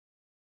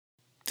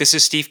This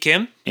is Steve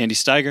Kim. Andy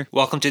Steiger.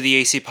 Welcome to the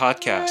AC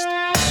Podcast.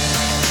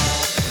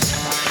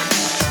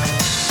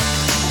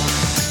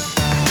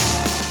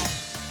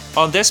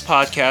 On this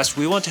podcast,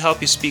 we want to help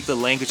you speak the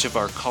language of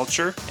our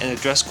culture and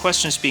address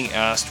questions being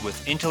asked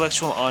with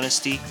intellectual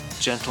honesty,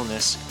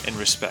 gentleness, and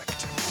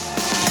respect.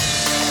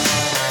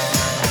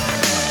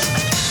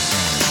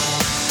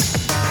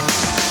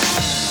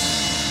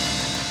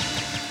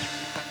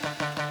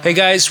 Hey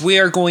guys, we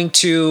are going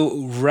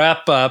to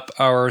wrap up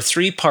our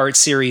three-part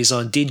series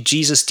on Did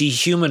Jesus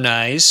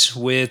Dehumanize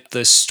with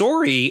the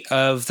story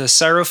of the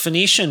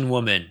Syrophoenician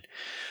woman.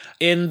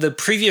 In the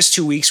previous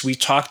 2 weeks, we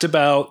talked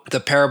about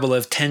the parable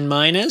of 10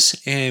 minas,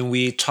 and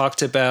we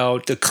talked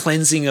about the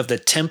cleansing of the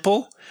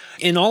temple.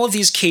 In all of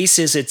these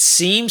cases, it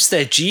seems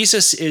that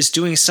Jesus is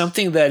doing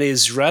something that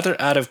is rather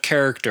out of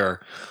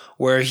character,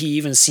 where he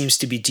even seems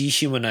to be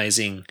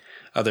dehumanizing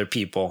other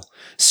people.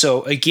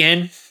 So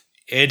again,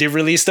 Andy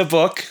released a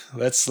book.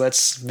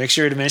 Let's make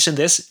sure to mention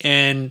this.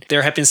 And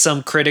there have been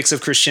some critics of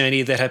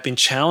Christianity that have been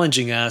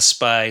challenging us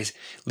by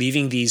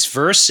leaving these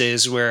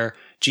verses where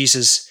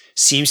Jesus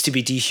seems to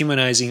be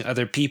dehumanizing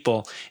other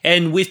people.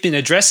 And we've been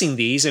addressing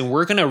these, and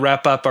we're going to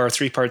wrap up our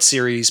three-part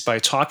series by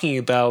talking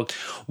about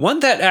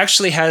one that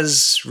actually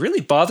has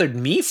really bothered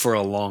me for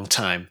a long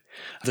time.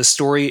 The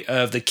story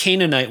of the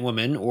Canaanite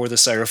woman or the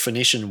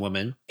Syrophoenician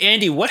woman.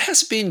 Andy, what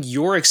has been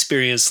your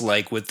experience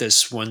like with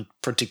this one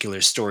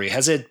particular story?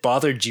 Has it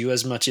bothered you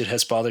as much as it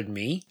has bothered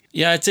me?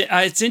 Yeah,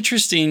 it's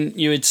interesting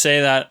you would say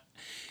that.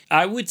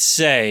 I would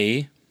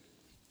say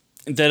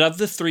that of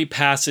the three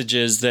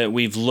passages that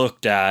we've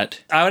looked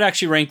at, I would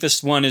actually rank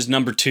this one as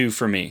number 2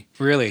 for me.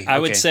 Really? I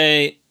would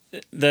say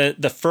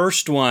the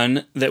first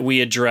one that we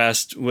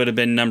addressed would have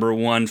been number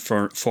 1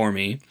 for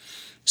me.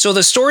 So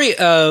the story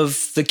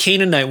of the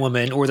Canaanite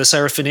woman or the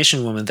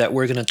Syrophoenician woman that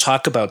we're going to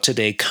talk about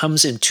today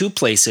comes in 2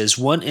 places.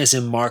 One is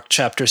in Mark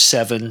chapter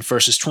 7,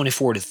 verses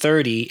 24 to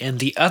 30, and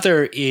the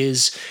other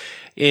is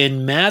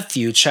in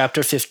Matthew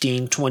chapter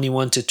 15,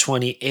 21 to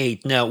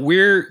 28. Now,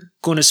 we're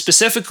going to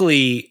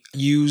specifically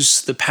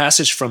use the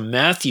passage from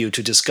Matthew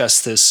to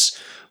discuss this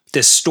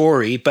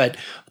story, but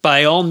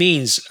by all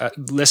means,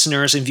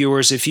 listeners and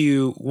viewers, if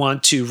you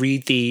want to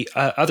read the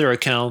other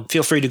account,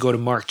 feel free to go to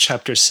Mark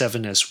chapter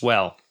 7 as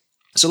well.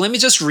 So let me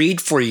just read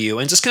for you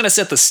and just kind of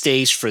set the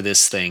stage for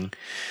this thing.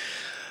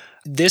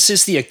 This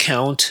is the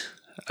account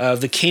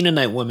of the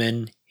Canaanite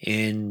woman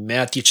in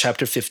Matthew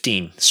chapter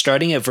 15,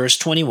 starting at verse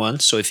 21.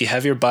 So if you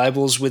have your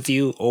Bibles with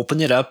you, open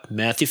it up,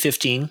 Matthew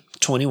 15,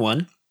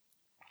 21.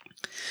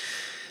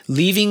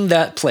 Leaving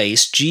that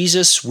place,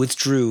 Jesus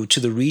withdrew to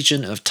the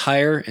region of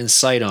Tyre and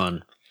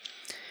Sidon.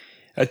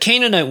 A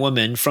Canaanite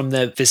woman from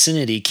that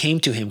vicinity came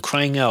to him,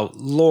 crying out,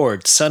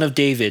 "Lord, Son of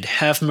David,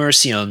 have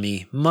mercy on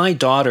me. My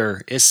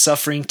daughter is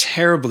suffering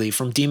terribly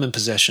from demon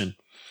possession."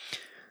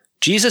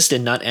 Jesus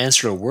did not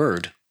answer a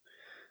word.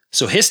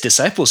 So his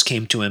disciples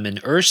came to him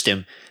and urged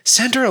him,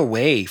 "Send her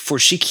away, for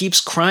she keeps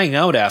crying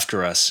out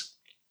after us."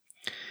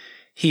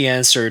 He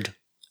answered,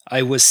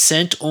 "I was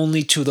sent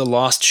only to the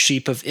lost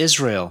sheep of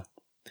Israel."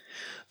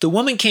 The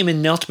woman came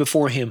and knelt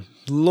before him.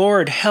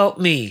 "Lord, help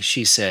me,"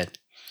 she said.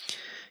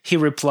 He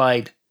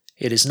replied,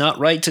 "It is not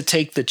right to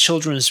take the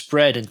children's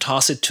bread and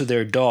toss it to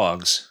their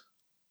dogs."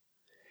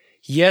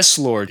 "Yes,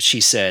 Lord,"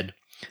 she said,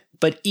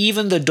 "but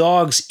even the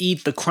dogs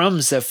eat the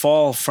crumbs that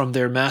fall from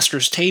their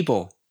master's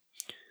table."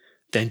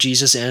 Then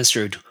Jesus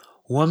answered,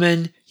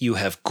 "Woman, you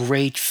have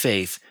great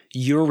faith.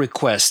 Your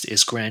request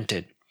is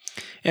granted."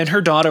 And her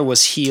daughter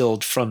was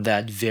healed from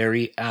that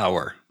very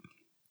hour.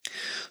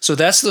 So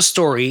that's the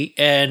story,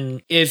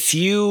 and if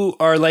you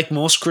are like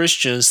most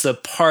Christians, the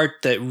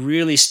part that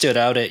really stood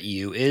out at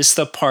you is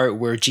the part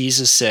where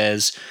Jesus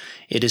says,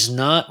 "It is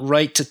not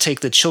right to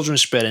take the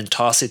children's bread and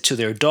toss it to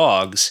their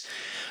dogs,"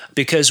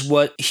 because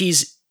what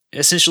he's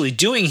essentially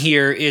doing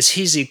here is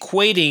he's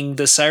equating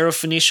the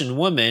Syrophoenician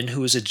woman,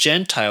 who is a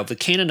Gentile, the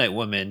Canaanite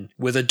woman,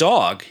 with a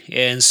dog.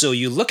 And so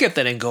you look at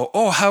that and go,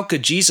 oh, how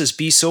could Jesus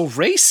be so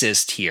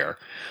racist here?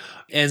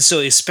 And so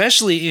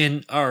especially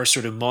in our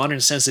sort of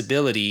modern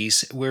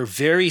sensibilities, we're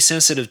very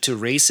sensitive to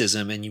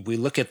racism, and we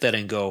look at that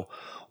and go,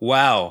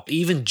 wow,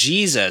 even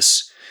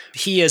Jesus,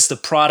 he is the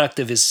product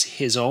of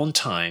his own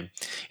time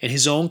and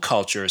his own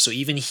culture, so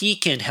even he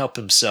can't help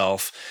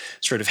himself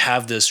sort of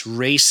have this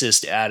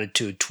racist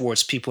attitude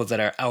towards people that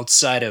are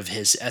outside of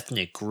his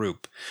ethnic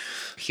group.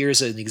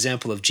 Here's an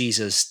example of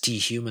Jesus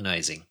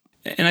dehumanizing.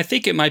 And I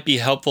think it might be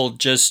helpful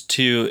just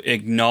to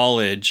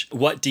acknowledge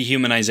what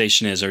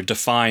dehumanization is, or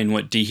define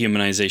what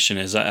dehumanization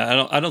is.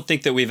 I don't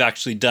think that we've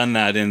actually done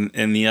that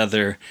in the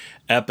other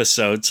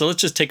episode. So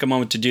let's just take a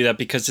moment to do that,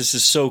 because this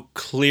is so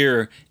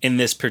clear in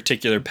this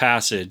particular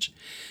passage.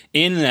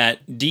 In that,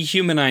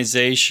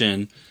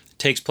 dehumanization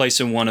takes place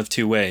in one of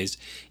 2 ways.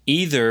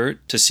 Either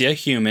to see a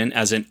human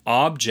as an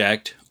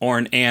object or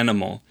an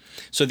animal.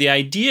 So the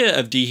idea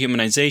of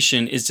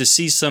dehumanization is to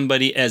see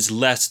somebody as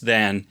less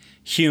than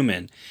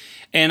human.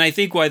 And I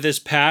think why this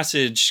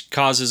passage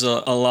causes a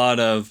lot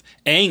of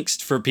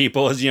angst for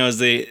people is, as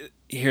they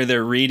hear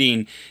their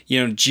reading,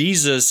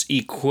 Jesus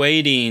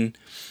equating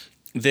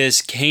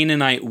this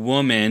Canaanite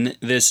woman,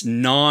 this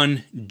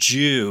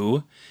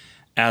non-Jew,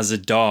 as a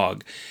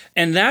dog.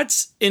 And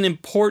that's an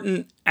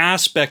important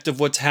aspect of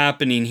what's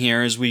happening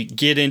here as we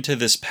get into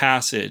this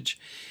passage.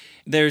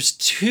 There's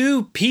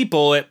two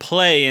people at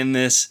play in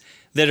this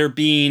that are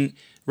being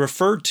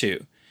referred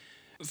to.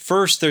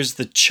 First, there's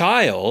the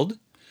child,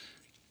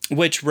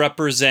 which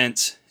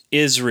represents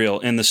Israel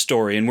in the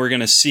story, and we're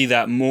going to see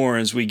that more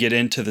as we get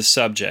into the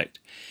subject.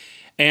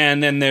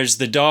 And then there's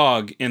the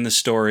dog in the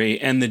story,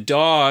 and the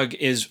dog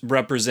is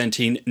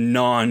representing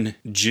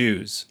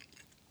non-Jews.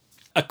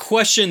 A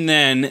question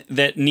then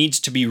that needs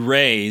to be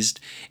raised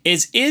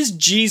is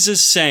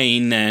Jesus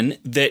saying then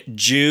that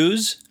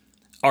Jews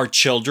are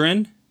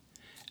children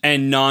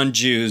and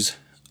non-Jews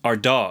are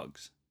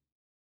dogs?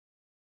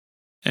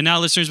 And now,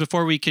 listeners,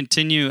 before we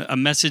continue, a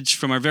message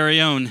from our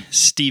very own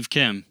Steve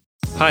Kim.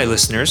 Hi,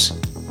 listeners.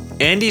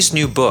 Andy's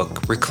new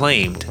book,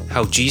 Reclaimed: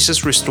 How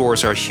Jesus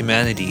Restores Our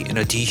Humanity in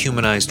a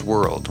Dehumanized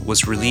World,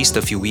 was released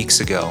a few weeks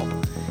ago.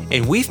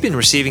 And we've been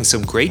receiving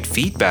some great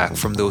feedback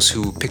from those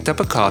who picked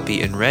up a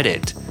copy and read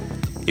it.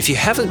 If you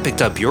haven't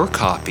picked up your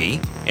copy,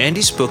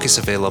 Andy's book is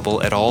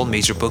available at all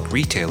major book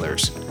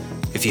retailers.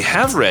 If you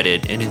have read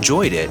it and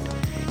enjoyed it,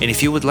 and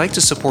if you would like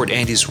to support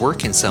Andy's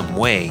work in some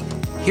way,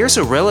 here's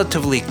a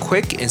relatively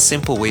quick and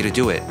simple way to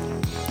do it.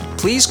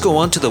 Please go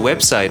onto the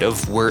website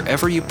of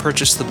wherever you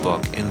purchased the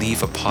book and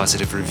leave a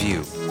positive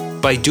review.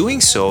 By doing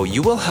so,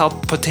 you will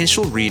help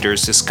potential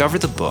readers discover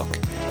the book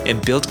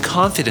and build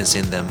confidence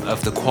in them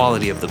of the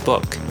quality of the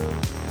book.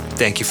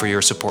 Thank you for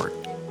your support.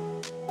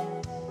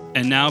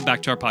 And now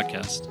back to our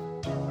podcast.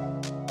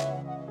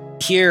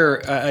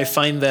 Here, I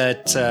find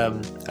that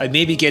I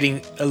may be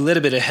getting a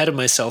little bit ahead of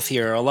myself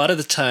here. A lot of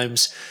the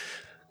times,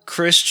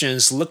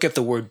 Christians look at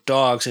the word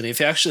dogs, and if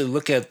you actually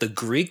look at the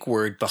Greek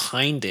word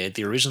behind it,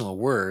 the original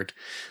word,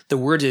 the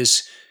word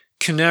is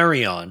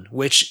kunarion,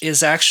 which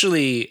is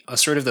actually a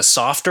sort of the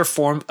softer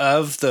form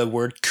of the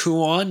word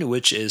kuon,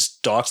 which is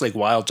dogs, like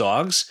wild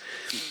dogs.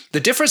 The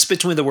difference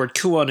between the word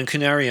kuon and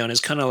kunarion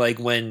is kind of like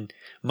when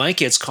my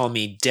kids call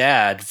me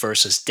dad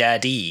versus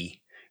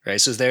daddy, right?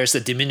 So there's the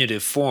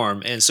diminutive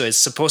form, and so it's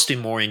supposed to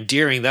be more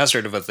endearing, that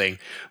sort of a thing.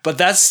 But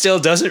that still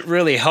doesn't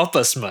really help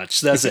us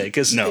much, does it?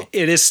 Because No.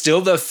 It is still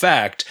the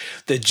fact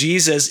that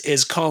Jesus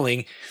is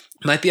calling,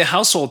 might be a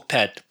household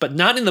pet, but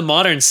not in the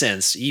modern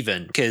sense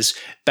even, because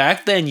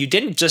back then you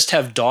didn't just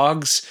have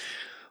dogs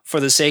for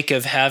the sake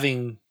of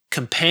having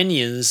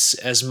companions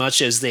as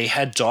much as they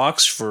had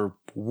dogs for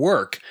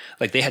work.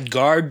 Like they had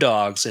guard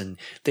dogs and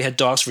they had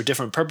dogs for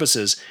different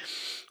purposes.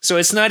 So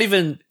it's not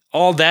even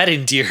all that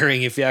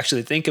endearing if you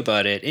actually think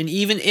about it. And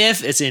even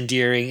if it's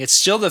endearing, it's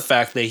still the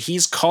fact that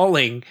he's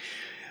calling,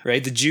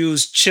 right, the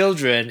Jews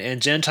children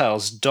and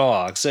Gentiles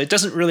dogs. So it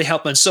doesn't really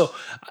help much. So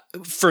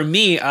for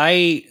me,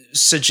 I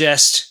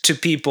suggest to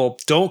people,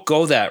 don't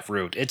go that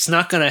route. It's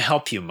not going to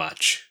help you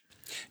much.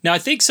 Now, I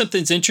think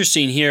something's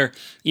interesting here.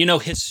 You know,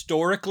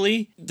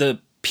 historically, the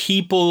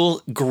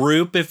people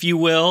group, if you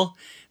will,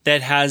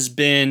 that has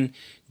been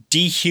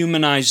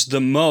dehumanized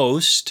the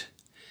most,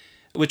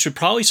 which would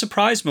probably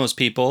surprise most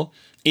people,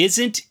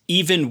 isn't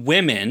even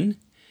women,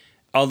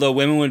 although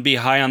women would be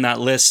high on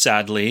that list,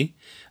 sadly.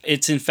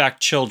 It's in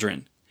fact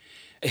children.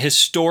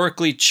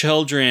 Historically,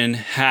 children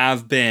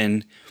have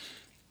been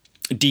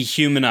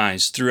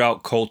dehumanized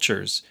throughout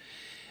cultures.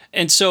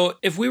 And so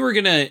if we were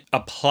going to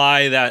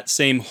apply that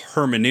same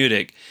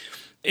hermeneutic,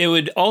 it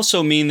would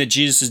also mean that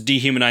Jesus is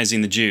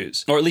dehumanizing the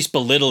Jews, or at least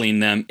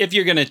belittling them, if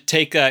you're going to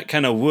take that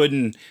kind of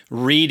wooden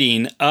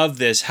reading of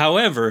this.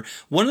 However,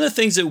 one of the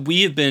things that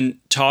we have been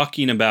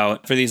talking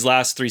about for these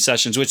last 3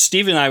 sessions, which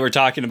Steve and I were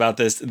talking about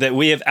this, that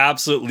we have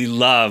absolutely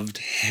loved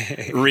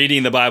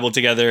reading the Bible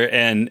together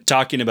and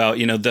talking about,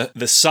 you know,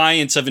 the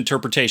science of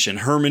interpretation,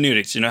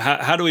 hermeneutics, you know,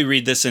 how do we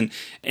read this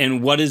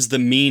and what is the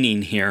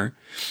meaning here?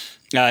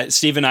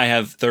 Steve and I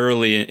have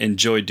thoroughly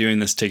enjoyed doing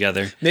this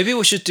together. Maybe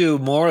we should do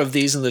more of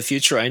these in the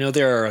future. I know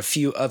there are a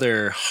few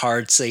other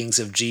hard sayings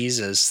of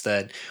Jesus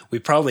that we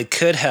probably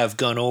could have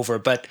gone over,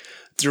 but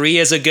 3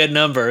 is a good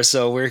number,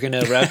 so we're going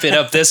to wrap it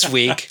up this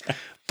week.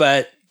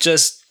 But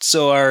just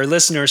so our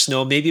listeners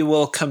know, maybe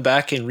we'll come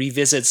back and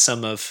revisit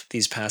some of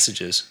these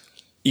passages.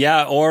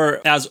 Yeah,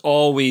 or as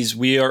always,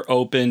 we are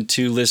open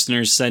to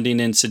listeners sending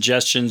in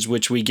suggestions,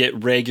 which we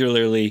get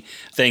regularly,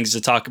 things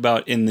to talk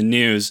about in the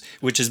news,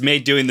 which has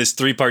made doing this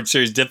 3-part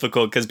series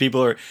difficult because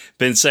people have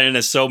been sending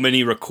us so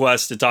many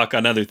requests to talk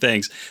on other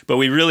things. But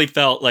we really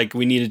felt like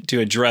we needed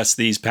to address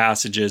these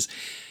passages.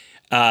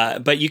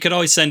 But you could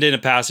always send in a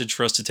passage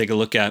for us to take a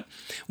look at.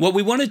 What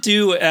we want to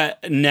do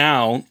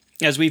now,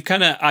 as we've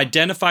kind of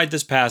identified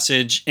this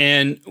passage,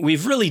 and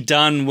we've really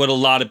done what a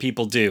lot of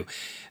people do.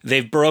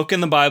 They've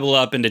broken the Bible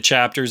up into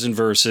chapters and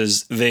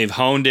verses. They've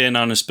honed in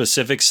on a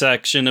specific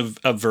section of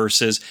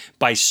verses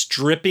by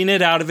stripping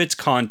it out of its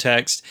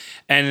context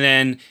and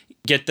then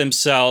get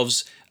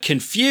themselves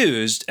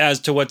confused as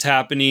to what's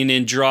happening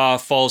and draw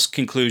false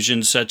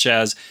conclusions such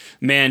as,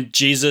 man,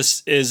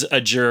 Jesus is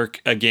a jerk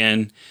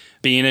again,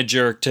 being a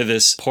jerk to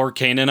this poor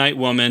Canaanite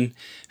woman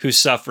who's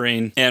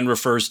suffering and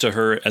refers to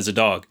her as a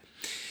dog.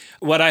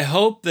 What I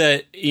hope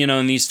that,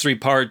 in these 3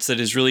 parts that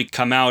has really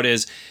come out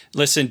is,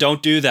 listen,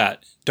 don't do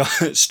that.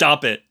 Don't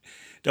stop it.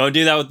 Don't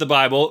do that with the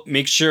Bible.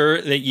 Make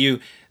sure that you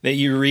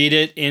read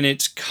it in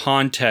its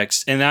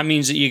context. And that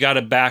means that you got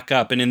to back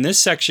up. And in this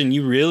section,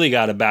 you really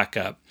got to back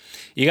up.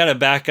 You got to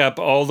back up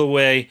all the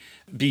way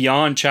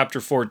beyond chapter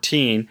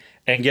 14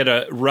 and get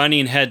a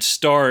running head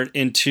start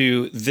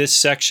into this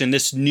section,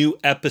 this new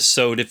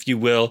episode, if you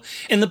will.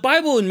 And the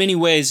Bible, in many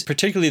ways,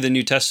 particularly the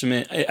New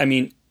Testament,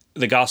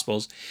 the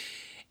Gospels,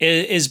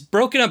 is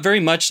broken up very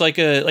much like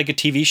a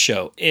TV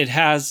show. It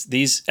has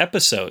these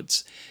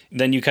episodes.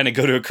 Then you kind of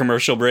go to a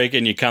commercial break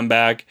and you come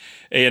back,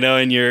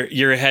 and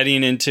you're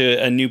heading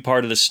into a new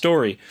part of the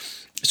story.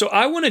 So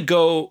I want to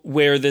go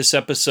where this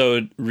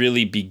episode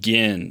really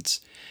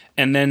begins.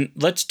 And then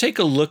let's take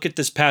a look at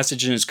this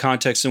passage in its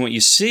context. And what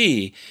you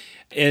see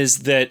is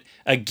that,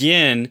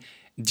 again,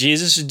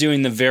 Jesus is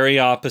doing the very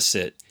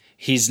opposite.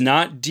 He's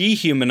not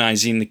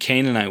dehumanizing the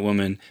Canaanite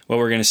woman. What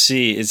we're going to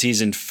see is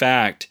he's, in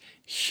fact,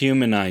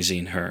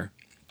 humanizing her.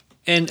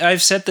 And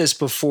I've said this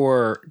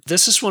before.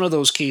 This is one of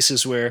those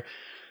cases where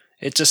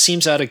it just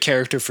seems out of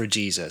character for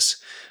Jesus.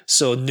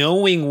 So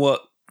knowing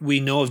what we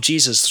know of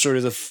Jesus, sort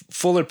of the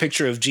fuller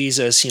picture of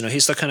Jesus,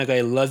 he's the kind of guy,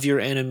 love your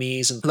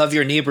enemies and love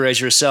your neighbor as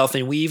yourself.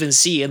 And we even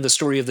see in the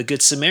story of the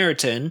Good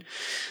Samaritan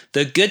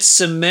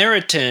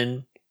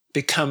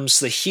becomes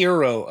the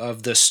hero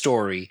of the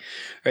story,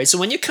 right? So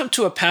when you come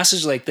to a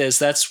passage like this,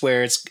 that's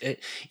where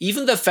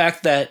even the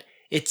fact that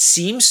it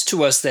seems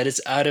to us that it's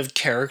out of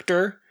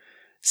character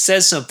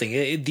says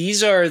something.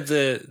 These are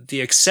the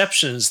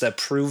exceptions that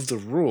prove the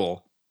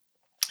rule.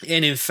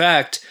 And in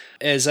fact,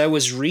 as I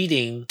was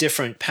reading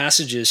different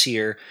passages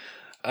here,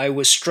 I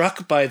was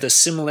struck by the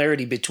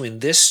similarity between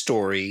this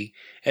story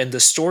and the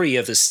story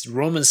of this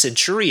Roman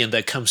centurion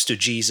that comes to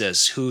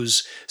Jesus,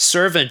 whose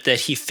servant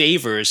that he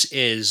favors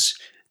is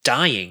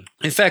dying.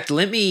 In fact,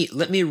 let me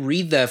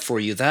read that for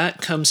you.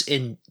 That comes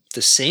in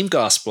the same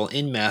gospel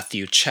in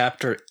Matthew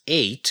chapter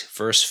 8,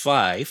 verse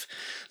 5.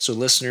 So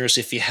listeners,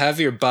 if you have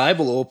your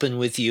Bible open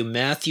with you,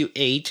 Matthew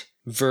 8,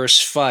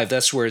 verse 5,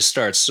 that's where it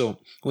starts. So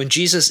when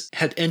Jesus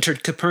had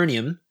entered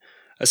Capernaum,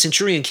 a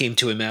centurion came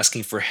to him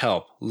asking for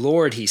help.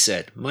 "Lord," he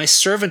said, "my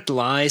servant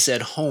lies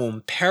at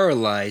home,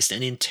 paralyzed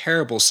and in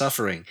terrible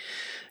suffering."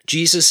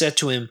 Jesus said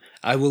to him,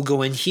 "I will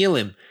go and heal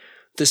him."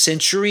 The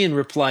centurion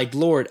replied,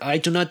 "Lord, I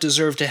do not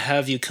deserve to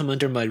have you come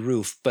under my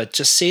roof, but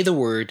just say the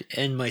word,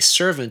 and my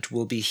servant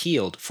will be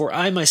healed. For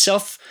I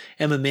myself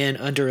am a man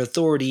under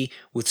authority,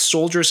 with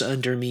soldiers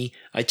under me.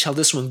 I tell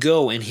this one,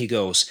 'Go,' and he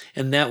goes,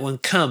 and that one,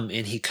 'Come,'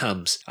 and he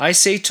comes. I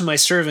say to my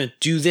servant,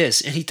 'Do this,'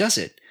 and he does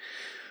it."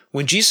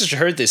 When Jesus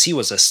heard this, he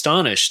was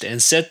astonished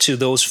and said to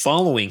those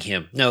following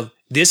him. Now,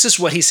 this is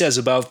what he says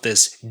about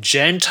this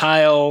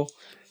Gentile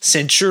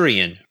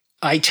centurion.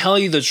 "I tell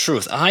you the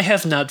truth, I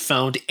have not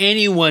found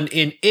anyone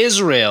in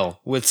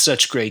Israel with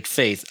such great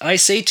faith. I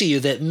say to you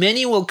that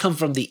many will come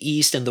from the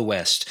east and the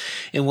west,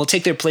 and will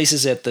take their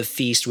places at the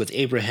feast with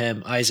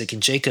Abraham, Isaac,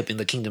 and Jacob in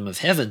the kingdom of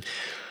heaven.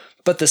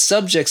 But the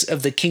subjects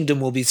of the kingdom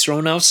will be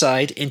thrown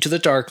outside into the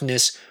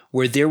darkness,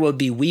 where there will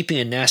be weeping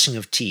and gnashing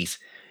of teeth."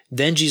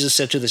 Then Jesus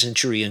said to the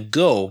centurion,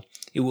 "Go,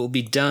 it will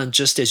be done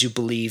just as you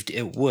believed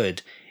it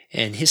would."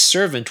 And his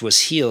servant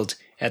was healed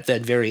at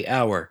that very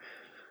hour.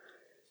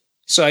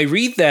 So I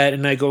read that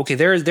and I go, okay,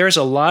 there's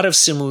a lot of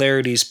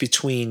similarities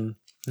between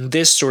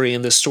this story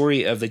and the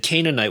story of the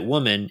Canaanite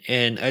woman.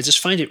 And I just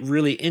find it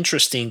really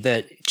interesting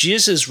that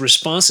Jesus'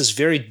 response is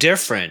very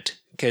different.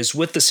 Because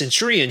with the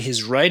centurion,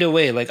 he's right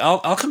away like,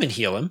 I'll come and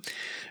heal him,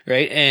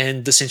 right?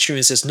 And the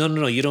centurion says,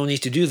 no, you don't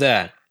need to do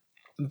that.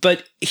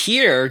 But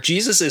here,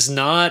 Jesus is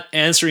not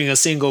answering a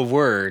single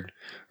word,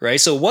 right?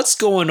 So what's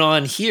going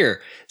on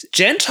here?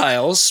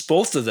 Gentiles,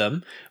 both of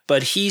them,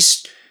 but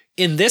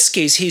in this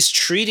case, he's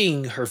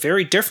treating her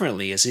very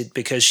differently. Is it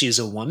because she's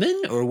a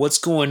woman, or what's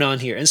going on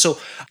here? And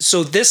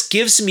so this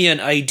gives me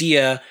an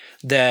idea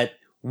that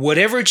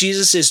whatever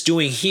Jesus is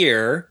doing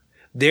here,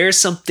 there's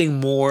something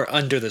more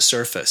under the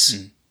surface.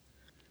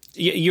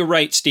 You're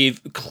right,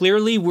 Steve.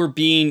 Clearly, we're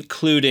being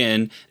clued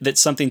in that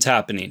something's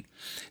happening.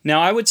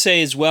 Now, I would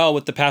say as well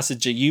with the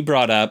passage that you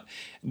brought up,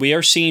 we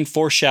are seeing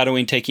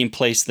foreshadowing taking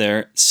place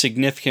there,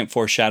 significant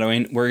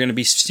foreshadowing. We're going to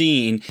be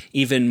seeing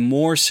even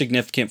more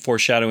significant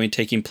foreshadowing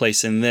taking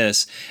place in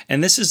this.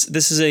 And this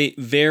is a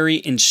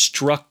very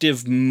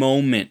instructive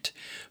moment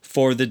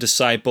for the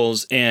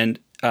disciples, and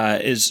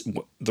is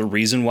the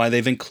reason why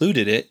they've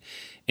included it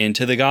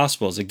into the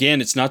Gospels. Again,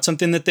 it's not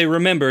something that they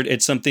remembered.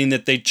 It's something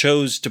that they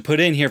chose to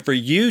put in here for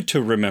you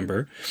to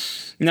remember.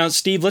 Now,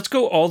 Steve, let's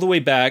go all the way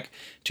back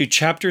to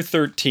chapter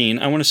 13.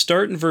 I want to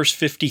start in verse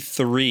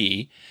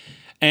 53,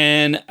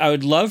 and I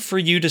would love for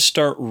you to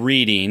start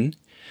reading,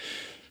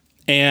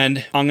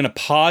 and I'm going to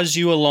pause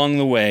you along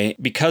the way.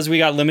 Because we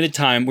got limited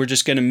time, we're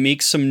just going to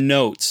make some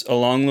notes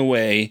along the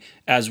way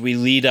as we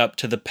lead up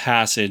to the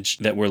passage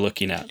that we're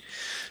looking at.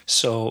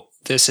 So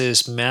this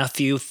is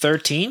Matthew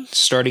 13,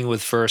 starting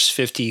with verse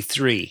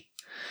 53.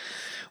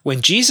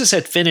 When Jesus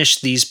had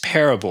finished these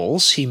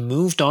parables, he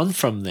moved on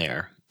from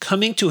there.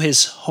 Coming to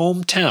his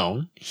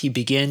hometown, he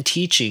began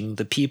teaching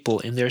the people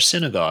in their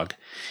synagogue,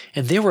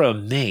 and they were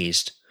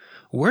amazed.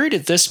 "Where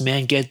did this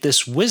man get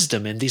this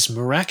wisdom and these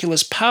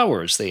miraculous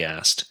powers?" they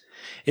asked.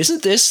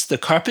 "Isn't this the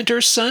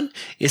carpenter's son?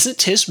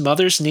 Isn't his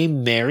mother's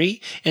name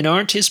Mary? And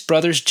aren't his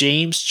brothers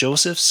James,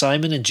 Joseph,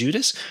 Simon, and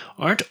Judas?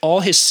 Aren't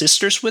all his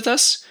sisters with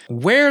us?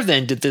 Where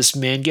then did this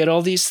man get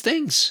all these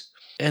things?"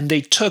 And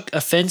they took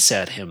offense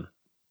at him.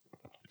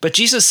 But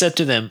Jesus said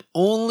to them,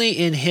 "Only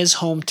in his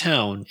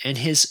hometown and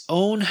his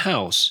own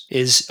house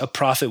is a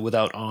prophet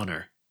without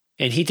honor."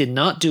 And he did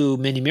not do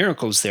many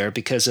miracles there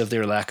because of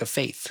their lack of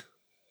faith.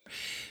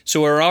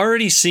 So we're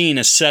already seeing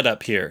a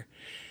setup here,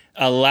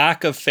 a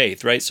lack of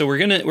faith, right? So we're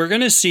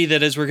gonna see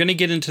that as we're gonna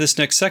get into this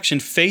next section,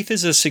 faith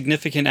is a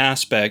significant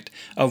aspect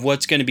of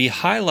what's going to be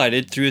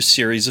highlighted through a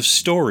series of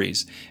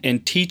stories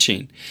and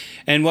teaching.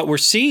 And what we're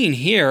seeing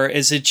here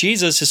is that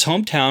Jesus, his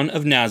hometown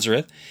of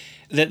Nazareth,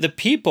 that the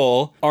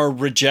people are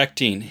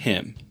rejecting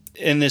him.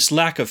 And this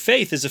lack of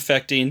faith is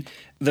affecting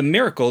the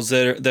miracles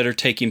that are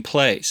taking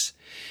place.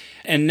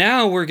 And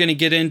now we're going to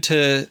get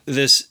into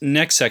this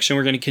next section.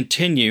 We're going to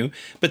continue,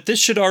 but this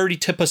should already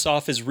tip us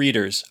off as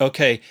readers.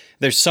 Okay,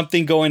 there's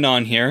something going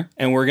on here,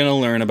 and we're going to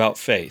learn about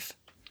faith.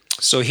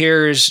 So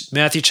here's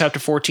Matthew chapter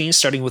 14,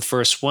 starting with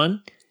verse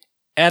 1.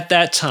 At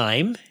that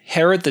time,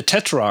 Herod the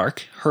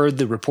Tetrarch heard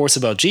the reports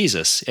about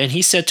Jesus, and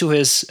he said to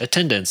his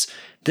attendants,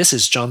 "This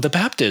is John the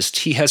Baptist.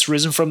 He has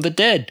risen from the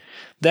dead.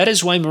 That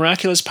is why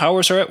miraculous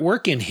powers are at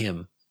work in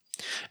him."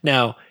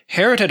 Now,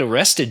 Herod had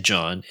arrested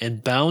John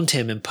and bound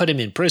him and put him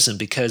in prison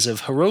because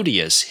of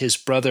Herodias, his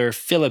brother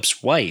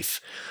Philip's wife.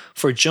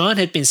 For John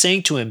had been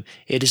saying to him,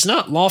 "It is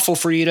not lawful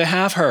for you to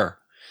have her."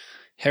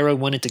 Herod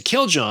wanted to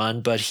kill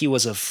John, but he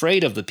was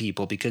afraid of the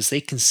people because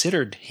they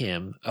considered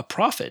him a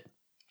prophet.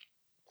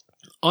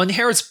 On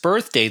Herod's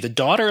birthday, the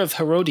daughter of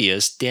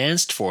Herodias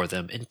danced for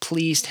them and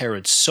pleased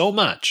Herod so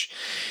much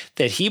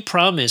that he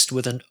promised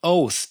with an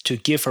oath to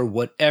give her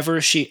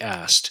whatever she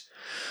asked.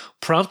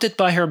 Prompted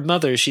by her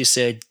mother, she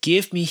said,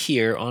 "Give me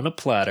here on a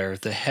platter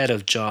the head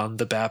of John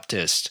the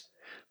Baptist."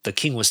 The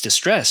king was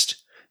distressed,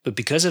 but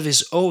because of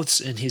his oaths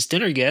and his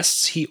dinner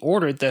guests, he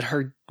ordered that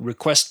her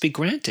request be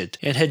granted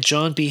and had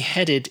John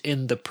beheaded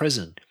in the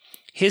prison.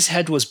 His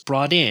head was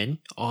brought in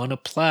on a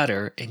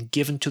platter and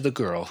given to the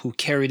girl, who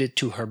carried it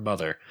to her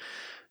mother.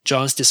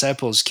 John's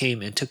disciples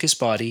came and took his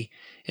body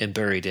and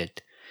buried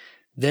it.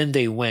 Then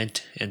they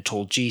went and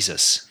told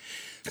Jesus.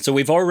 So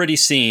we've already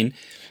seen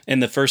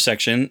in the first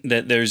section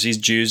that there's these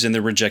Jews and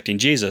they're rejecting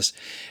Jesus.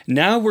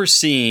 Now we're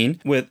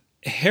seeing with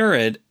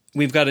Herod,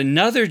 we've got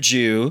another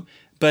Jew,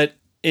 but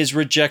is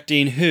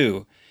rejecting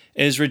who?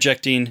 Is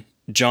rejecting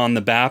John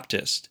the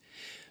Baptist.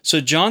 So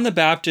John the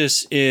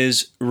Baptist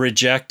is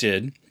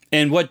rejected.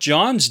 And what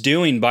John's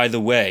doing, by the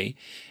way,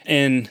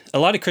 and a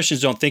lot of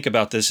Christians don't think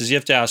about this, is you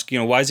have to ask,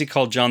 why is he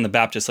called John the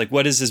Baptist? Like,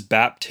 what is his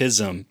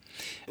baptism?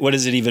 What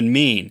does it even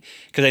mean?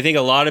 Because I think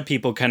a lot of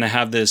people kind of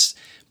have this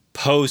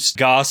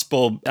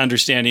post-gospel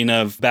understanding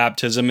of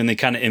baptism and they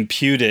kind of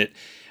impute it,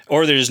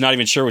 or they're just not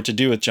even sure what to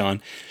do with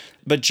John.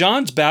 But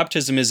John's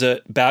baptism is a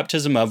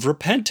baptism of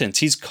repentance.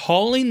 He's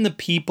calling the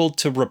people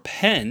to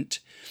repent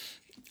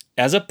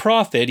as a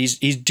prophet.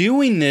 He's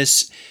doing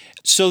this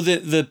so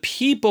that the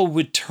people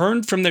would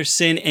turn from their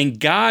sin and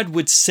God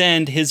would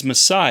send his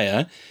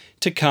Messiah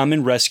to come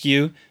and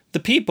rescue the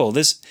people.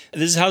 This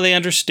is how they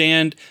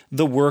understand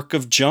the work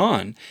of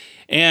John.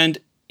 And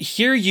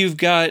here you've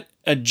got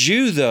a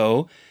Jew,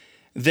 though,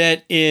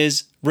 that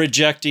is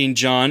rejecting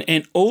John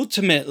and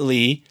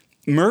ultimately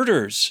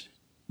murders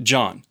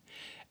John.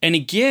 And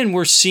again,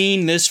 we're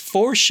seeing this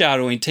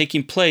foreshadowing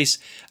taking place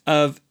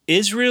of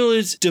Israel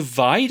is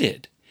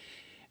divided.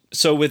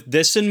 So with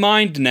this in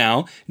mind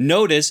now,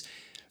 notice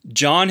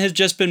John has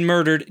just been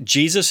murdered.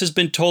 Jesus has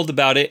been told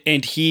about it,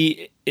 and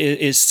he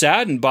is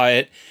saddened by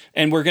it.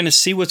 And we're going to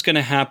see what's going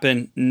to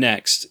happen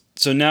next.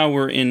 So now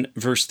we're in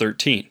verse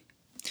 13.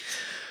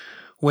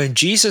 When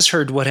Jesus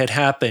heard what had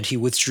happened, he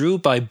withdrew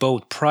by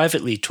boat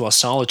privately to a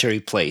solitary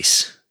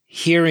place.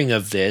 Hearing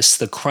of this,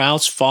 the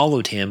crowds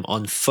followed him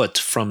on foot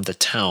from the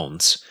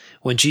towns.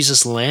 When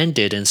Jesus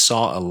landed and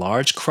saw a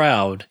large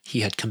crowd,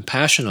 he had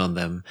compassion on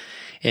them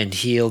and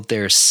healed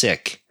their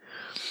sick.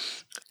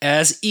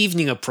 As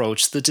evening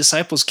approached, the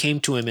disciples came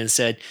to him and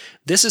said,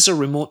 "This is a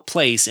remote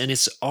place and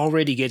it's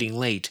already getting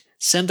late.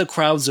 Send the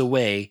crowds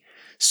away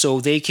so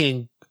they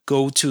can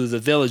go to the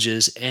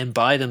villages and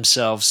buy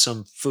themselves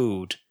some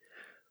food."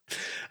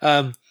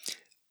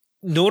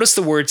 Notice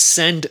the word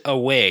 "send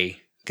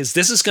away," because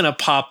this is going to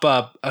pop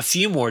up a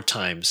few more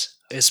times,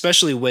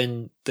 especially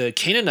when the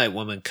Canaanite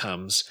woman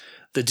comes.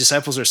 The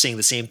disciples are saying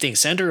the same thing.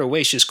 "Send her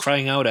away. She's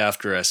crying out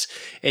after us."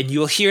 And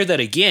you'll hear that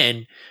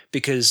again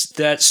because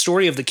that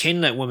story of the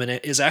Canaanite woman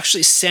is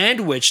actually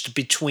sandwiched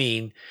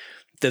between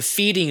the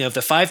feeding of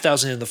the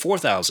 5,000 and the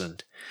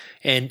 4,000.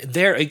 And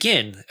there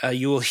again,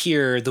 you will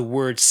hear the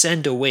word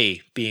 "send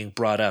away" being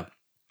brought up.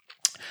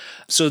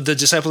 So the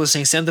disciples are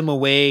saying, "Send them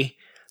away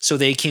so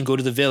they can go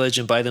to the village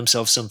and buy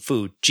themselves some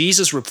food."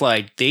 Jesus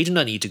replied, "They do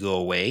not need to go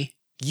away.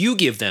 You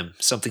give them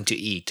something to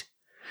eat."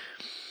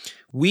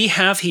 "We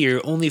have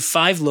here only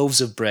 5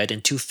 loaves of bread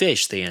and 2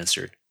 fish," they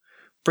answered.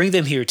 "Bring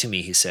them here to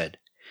me," he said.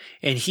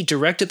 And he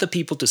directed the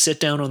people to sit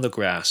down on the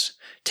grass.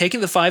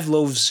 Taking the 5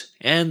 loaves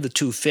and the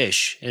 2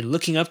 fish, and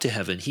looking up to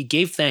heaven, he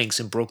gave thanks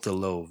and broke the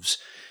loaves.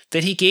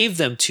 Then he gave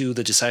them to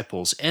the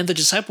disciples, and the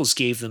disciples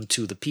gave them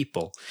to the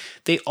people.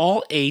 They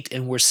all ate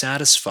and were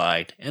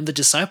satisfied, and the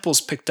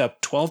disciples picked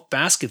up 12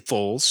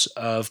 basketfuls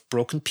of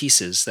broken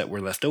pieces that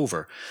were left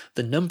over.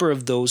 The number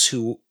of those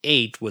who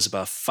ate was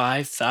about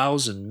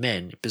 5,000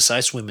 men,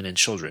 besides women and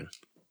children.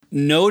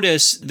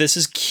 Notice this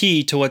is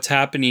key to what's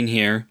happening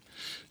here.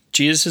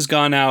 Jesus has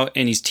gone out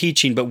and he's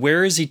teaching, but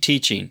where is he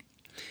teaching?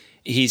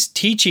 He's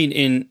teaching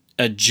in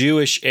a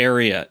Jewish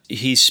area.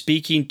 He's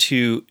speaking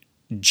to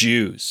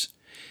Jews.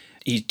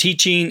 He's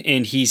teaching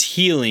and he's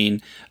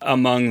healing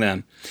among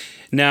them.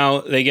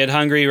 Now they get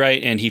hungry,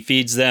 right? And he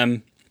feeds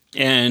them.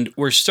 And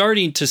we're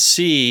starting to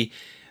see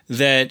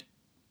that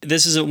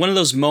this is one of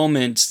those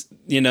moments,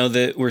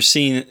 that we're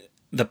seeing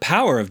the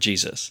power of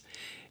Jesus,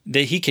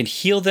 that he can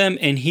heal them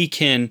and he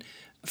can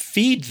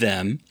feed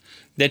them,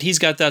 that he's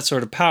got that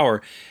sort of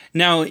power.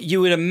 Now,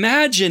 you would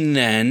imagine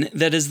then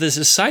that as the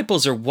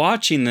disciples are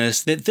watching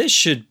this, that this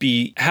should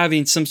be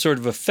having some sort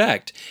of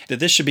effect, that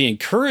this should be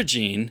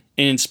encouraging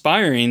and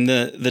inspiring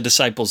the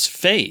disciples'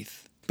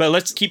 faith. But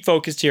let's keep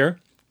focused here.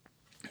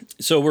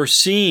 So we're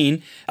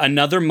seeing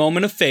another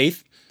moment of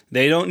faith.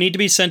 They don't need to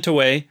be sent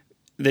away,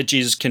 that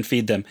Jesus can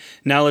feed them.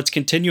 Now let's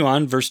continue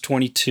on, verse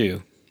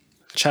 22.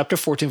 Chapter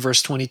 14,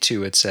 verse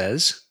 22, it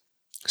says,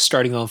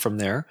 starting on from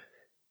there,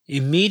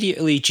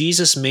 "Immediately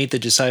Jesus made the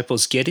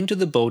disciples get into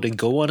the boat and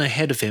go on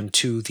ahead of him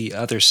to the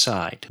other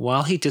side,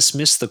 while he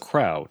dismissed the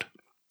crowd.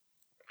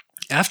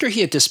 After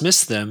he had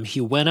dismissed them,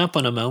 he went up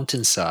on a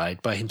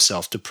mountainside by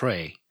himself to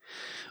pray.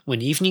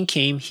 When evening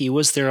came, he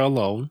was there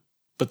alone,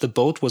 but the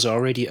boat was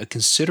already a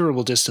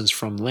considerable distance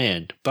from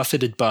land,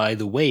 buffeted by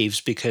the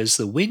waves because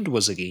the wind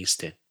was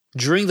against it.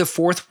 During the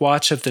 4th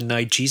watch of the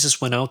night,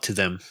 Jesus went out to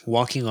them,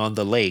 walking on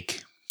the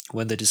lake.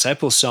 When the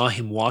disciples saw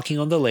him walking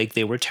on the lake,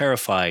 they were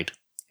terrified.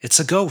 'It's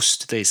a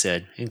ghost,' they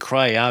said, and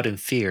cried out in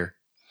fear.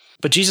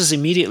 But Jesus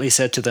immediately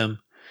said to them,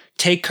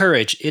 'Take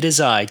courage, it is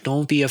I,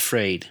 don't be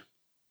afraid.'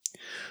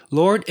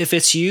 'Lord, if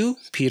it's you,'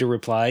 Peter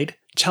replied,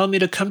 'tell me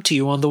to come to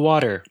you on the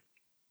water.'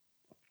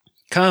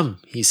 'Come,'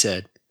 he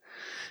said.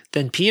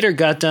 Then Peter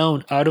got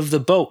down out of the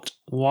boat,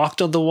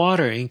 walked on the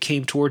water, and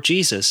came toward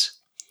Jesus.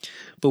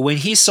 But when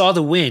he saw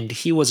the wind,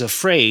 he was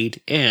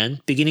afraid, and,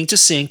 beginning to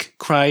sink,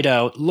 cried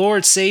out,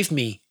 'Lord, save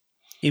me.'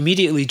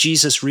 Immediately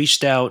Jesus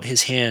reached out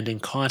his hand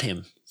and caught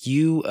him.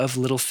 'You of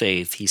little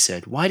faith,' he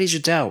said, 'why did you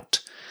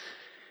doubt?'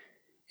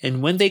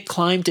 And when they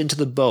climbed into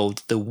the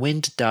boat, the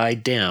wind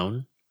died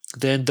down.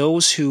 Then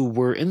those who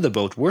were in the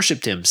boat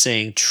worshipped him,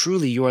 saying,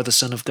 'Truly you are the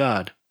Son of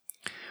God.'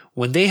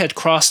 When they had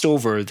crossed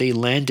over, they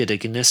landed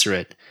at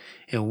Gennesaret.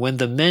 And when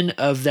the men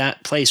of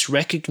that place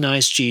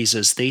recognized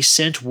Jesus, they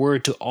sent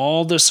word to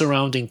all the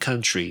surrounding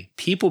country.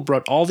 People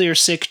brought all their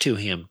sick to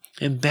him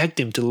and begged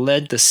him to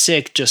let the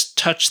sick just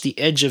touch the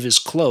edge of his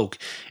cloak,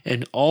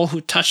 and all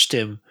who touched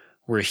him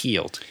were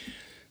healed."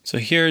 So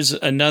here's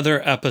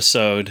another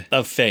episode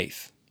of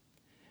faith.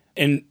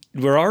 And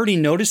we're already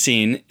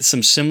noticing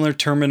some similar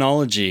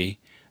terminology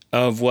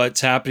of what's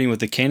happening with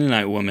the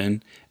Canaanite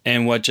woman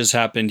and what just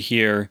happened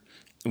here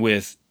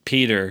with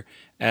Peter,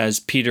 as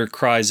Peter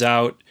cries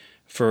out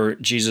for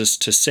Jesus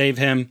to save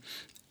him.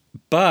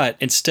 But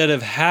instead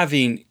of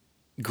having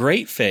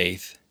great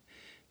faith,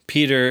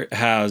 Peter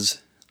has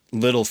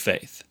little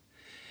faith.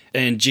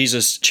 And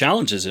Jesus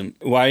challenges him,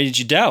 "Why did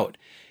you doubt?"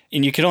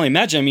 And you can only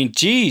imagine,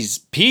 geez,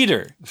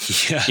 Peter,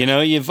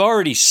 you've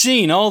already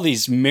seen all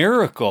these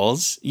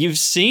miracles. You've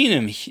seen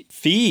him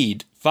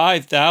feed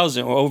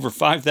 5,000 or over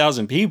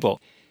 5,000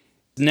 people.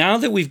 Now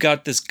that we've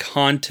got this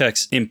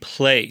context in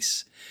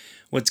place,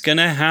 what's going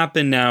to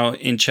happen now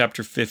in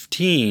chapter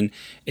 15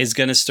 is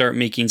going to start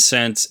making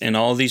sense, and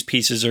all these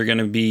pieces are going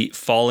to be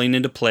falling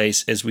into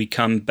place as we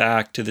come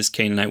back to this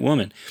Canaanite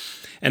woman.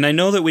 And I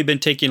know that we've been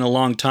taking a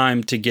long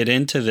time to get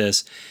into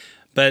this,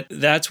 but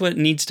that's what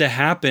needs to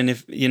happen.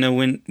 If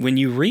when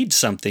you read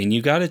something,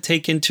 you got to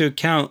take into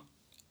account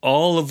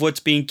all of what's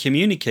being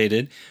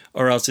communicated,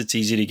 or else it's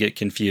easy to get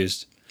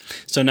confused.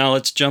 So now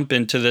let's jump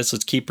into this.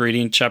 Let's keep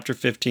reading chapter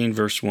 15,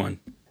 verse 1.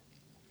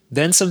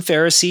 Then some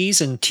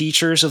Pharisees and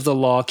teachers of the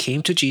law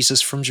came to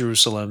Jesus from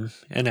Jerusalem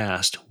and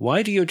asked,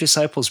 "Why do your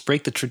disciples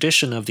break the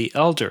tradition of the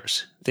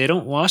elders? They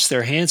don't wash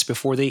their hands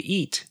before they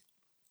eat."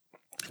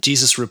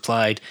 Jesus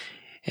replied,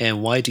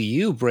 "And why do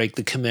you break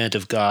the command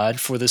of God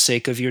for the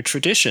sake of your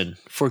tradition?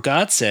 For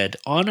God said,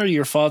 'Honor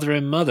your father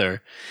and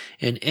mother,'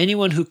 and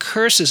anyone who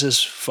curses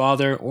his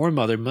father or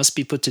mother must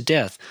be put to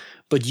death.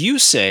 But you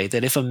say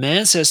that if a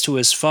man says to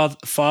his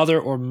father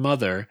or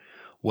mother,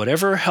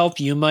 'Whatever help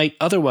you might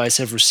otherwise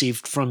have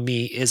received from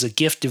me is a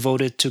gift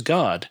devoted to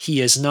God,'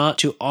 he is not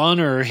to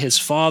honor his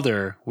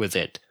father with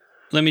it."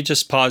 Let me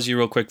just pause you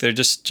real quick there,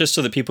 just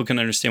so that people can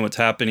understand what's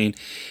happening.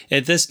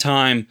 At this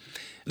time,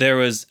 there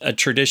was a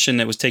tradition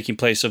that was taking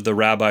place of the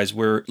rabbis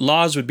where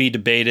laws would be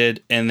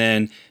debated, and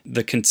then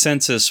the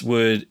consensus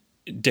would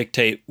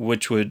dictate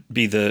which would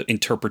be the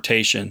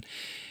interpretation.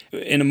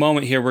 In a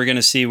moment here, we're going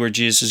to see where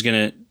Jesus is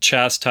going to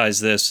chastise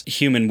this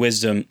human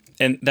wisdom,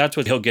 and that's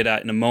what he'll get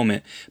at in a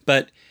moment.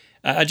 But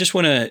I just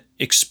want to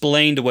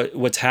explain to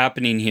what's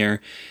happening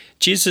here.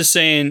 Jesus is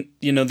saying,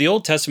 the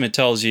Old Testament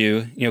tells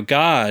you,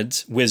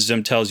 God's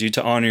wisdom tells you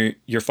to honor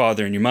your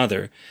father and your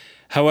mother.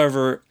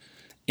 However,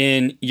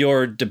 in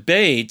your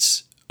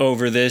debates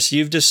over this,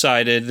 you've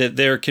decided that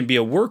there can be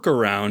a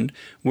workaround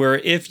where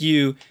if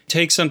you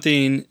take some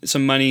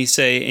money,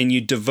 say, and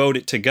you devote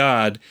it to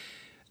God,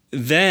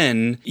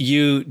 then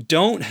you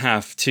don't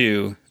have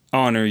to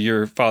honor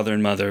your father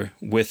and mother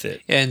with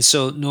it. And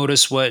so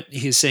notice what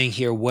he's saying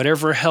here.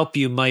 Whatever help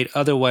you might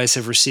otherwise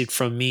have received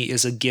from me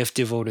is a gift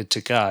devoted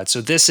to God.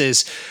 So this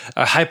is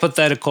a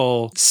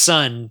hypothetical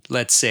son,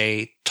 let's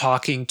say,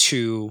 talking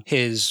to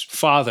his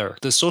father.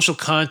 The social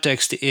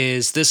context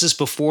is this is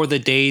before the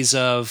days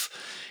of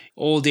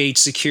old age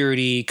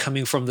security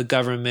coming from the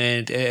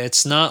government.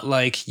 It's not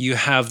like you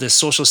have the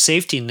social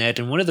safety net.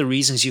 And one of the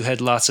reasons you had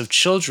lots of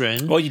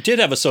children. Well, you did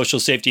have a social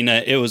safety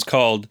net. It was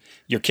called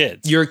your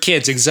kids. Your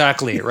kids,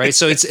 exactly, right?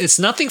 So it's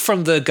nothing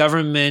from the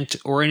government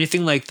or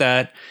anything like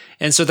that.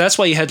 And so that's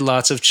why you had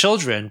lots of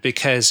children,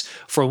 because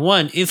for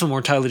one, infant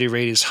mortality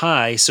rate is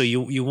high. So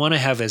you want to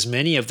have as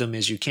many of them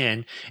as you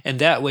can. And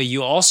that way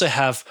you also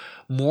have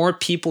more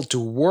people to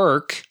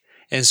work.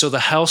 And so the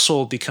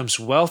household becomes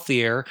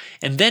wealthier.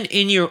 And then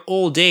in your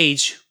old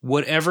age,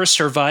 whatever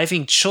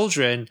surviving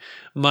children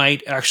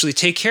might actually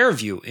take care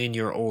of you in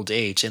your old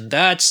age. And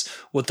that's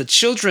what the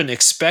children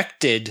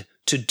expected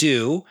to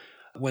do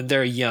when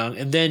they're young.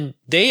 And then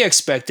they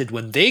expected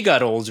when they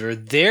got older,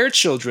 their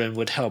children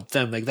would help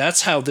them. Like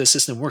that's how the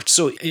system worked.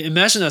 So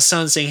imagine a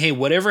son saying, hey,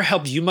 whatever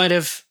help you might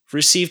have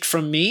received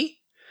from me,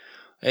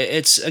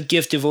 it's a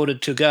gift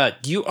devoted to God.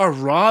 You are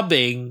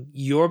robbing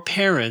your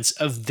parents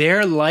of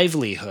their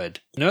livelihood.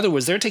 In other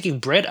words, they're taking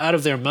bread out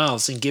of their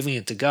mouths and giving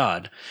it to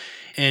God.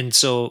 And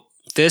so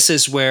this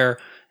is where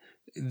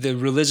the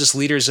religious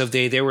leaders of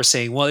the day, they were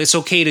saying, well, it's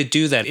okay to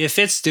do that. If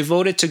it's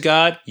devoted to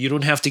God, you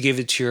don't have to give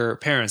it to your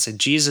parents. And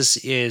Jesus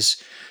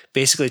is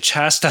basically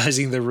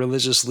chastising the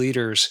religious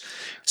leaders.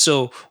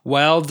 So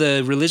while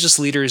the religious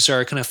leaders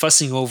are kind of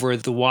fussing over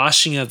the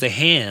washing of the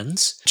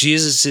hands,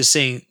 Jesus is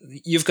saying,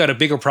 you've got a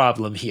bigger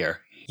problem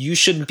here. You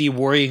shouldn't be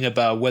worrying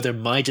about whether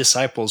my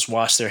disciples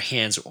wash their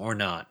hands or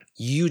not.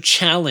 You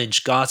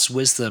challenge God's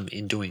wisdom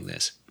in doing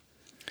this.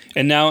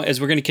 And now,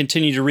 as we're going to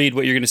continue to read,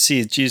 what you're going to see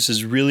is Jesus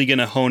is really going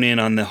to hone in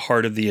on the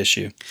heart of the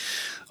issue.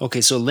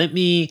 Okay, so let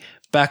me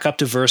back up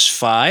to verse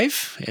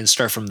 5 and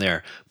start from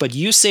there. But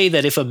you say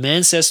that if a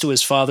man says to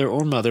his father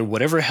or mother,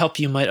 whatever help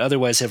you might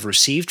otherwise have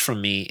received from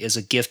me is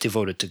a gift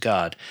devoted to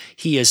God,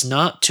 he is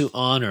not to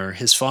honor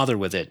his father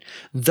with it.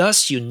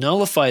 Thus you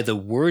nullify the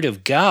word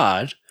of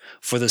God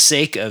for the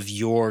sake of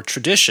your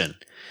tradition.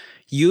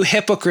 You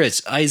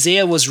hypocrites,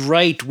 Isaiah was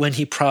right when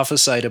he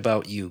prophesied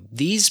about you.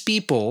 These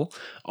people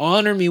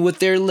honor me with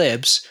their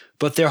lips,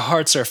 but their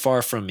hearts are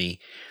far from me.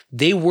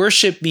 They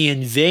worship me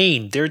in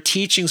vain. Their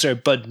teachings are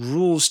but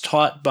rules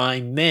taught by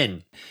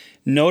men.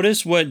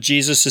 Notice what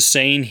Jesus is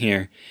saying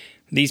here.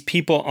 These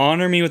people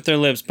honor me with their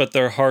lips, but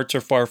their hearts are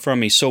far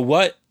from me.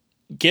 So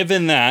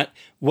given that,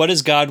 what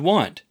does God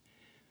want?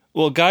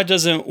 Well, God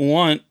doesn't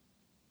want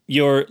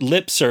your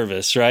lip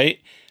service, right?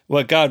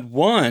 What God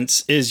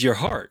wants is your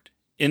heart.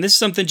 And this is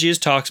something Jesus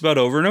talks about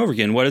over and over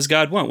again. What does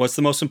God want? What's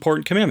the most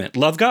important commandment?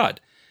 Love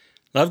God.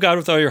 Love God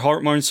with all your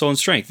heart, mind, soul, and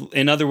strength.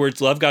 In other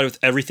words, love God with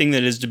everything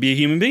that is to be a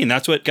human being.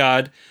 That's what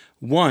God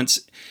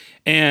wants.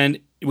 And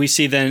we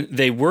see then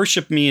they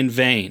worship me in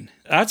vain.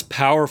 That's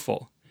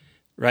powerful,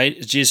 right?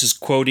 Jesus is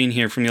quoting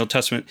here from the Old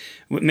Testament.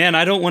 Man,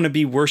 I don't want to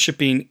be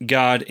worshiping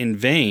God in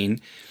vain.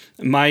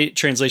 My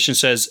translation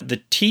says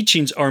the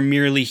teachings are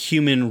merely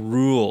human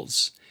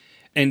rules.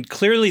 And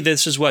clearly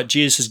this is what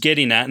Jesus is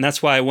getting at. And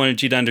that's why I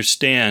wanted you to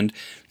understand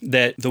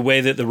that the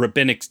way that the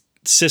rabbinic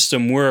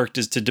system worked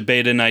is to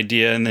debate an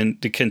idea, and then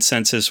the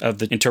consensus of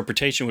the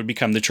interpretation would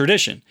become the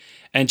tradition.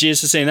 And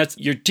Jesus is saying that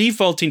you're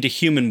defaulting to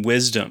human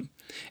wisdom.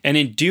 And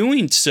in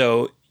doing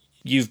so,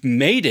 you've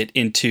made it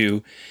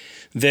into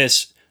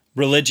this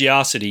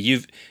religiosity.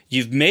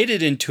 You've made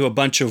it into a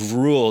bunch of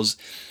rules.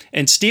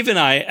 And Steve and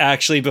I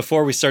actually,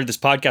 before we started this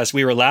podcast,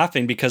 we were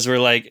laughing because we're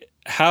like,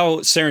 how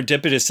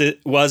serendipitous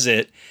was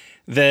it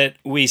that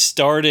we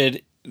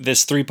started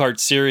this 3-part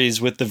series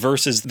with the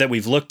verses that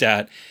we've looked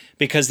at,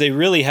 because they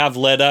really have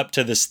led up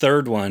to this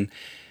third one.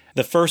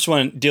 The first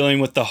one dealing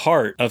with the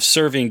heart of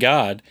serving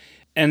God.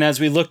 And as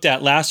we looked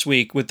at last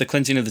week with the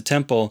cleansing of the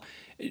temple,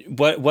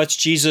 what's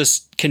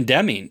Jesus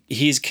condemning?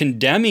 He's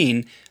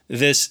condemning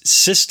this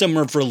system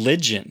of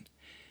religion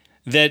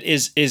that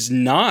is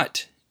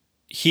not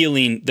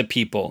healing the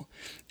people.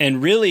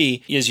 And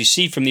really, as you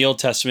see from the Old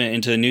Testament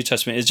into the New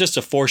Testament, is just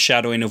a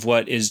foreshadowing of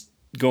what is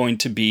going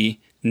to be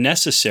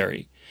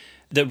necessary.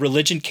 That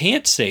religion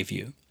can't save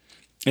you.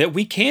 That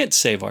we can't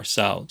save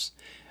ourselves,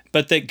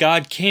 but that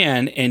God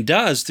can and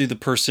does through the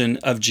person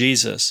of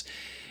Jesus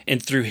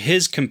and through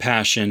his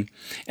compassion.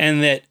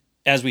 And that,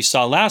 as we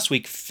saw last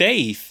week,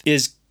 faith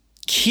is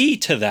key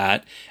to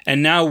that.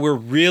 And now we're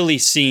really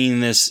seeing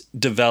this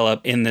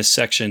develop in this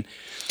section.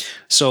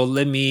 So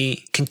let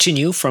me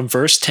continue from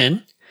verse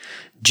 10.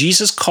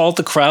 Jesus called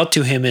the crowd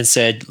to him and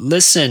said,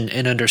 "Listen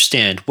and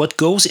understand. What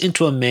goes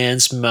into a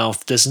man's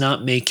mouth does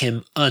not make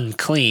him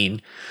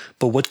unclean,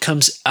 but what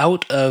comes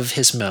out of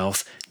his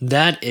mouth,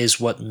 that is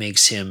what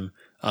makes him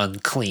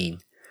unclean."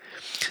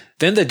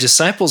 Then the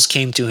disciples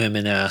came to him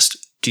and asked,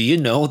 "Do you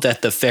know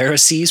that the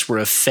Pharisees were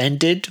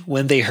offended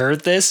when they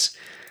heard this?"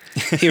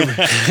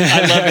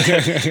 I love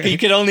it. You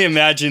could only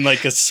imagine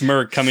like a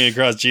smirk coming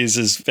across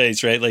Jesus'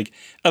 face, right? Like,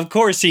 of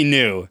course he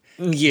knew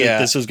that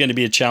this was going to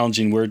be a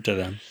challenging word to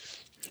them.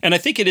 And I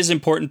think it is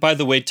important, by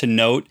the way, to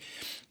note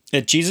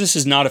that Jesus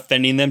is not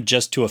offending them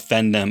just to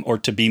offend them or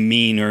to be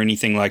mean or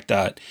anything like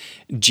that.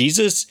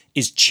 Jesus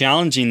is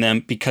challenging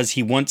them because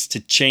he wants to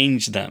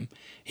change them.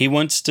 He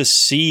wants to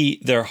see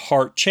their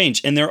heart change.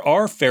 And there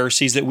are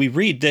Pharisees that we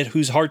read that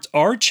whose hearts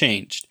are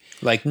changed.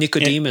 Like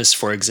Nicodemus,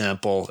 for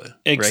example,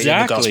 exactly.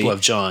 Right? In the Gospel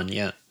of John,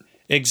 yeah.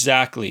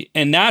 Exactly.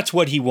 And that's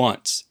what he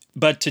wants.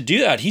 But to do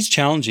that, he's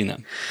challenging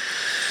them.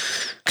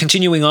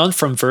 Continuing on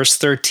from verse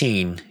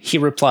 13, he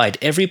replied,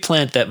 "Every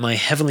plant that my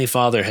heavenly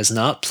Father has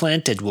not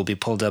planted will be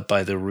pulled up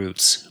by the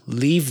roots.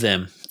 Leave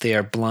them, they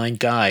are blind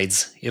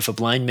guides. If a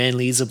blind man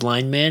leads a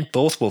blind man,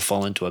 both will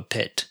fall into a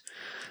pit."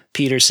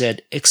 Peter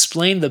said,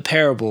 "Explain the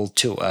parable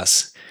to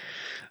us."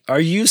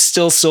 "Are you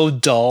still so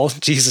dull?"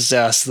 Jesus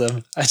asked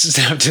them. I just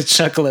have to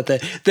chuckle at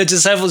that. The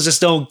disciples just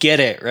don't get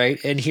it, right?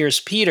 And here's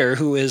Peter,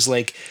 who is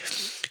like,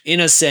 in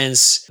a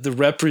sense, the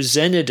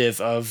representative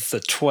of the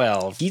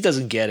 12. He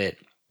doesn't get it.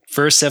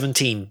 Verse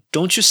 17,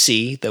 "Don't you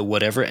see that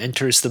whatever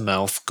enters the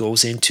mouth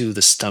goes into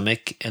the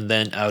stomach and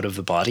then out of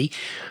the body?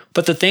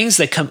 But the things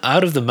that come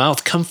out of the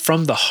mouth come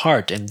from the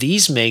heart, and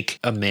these make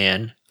a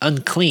man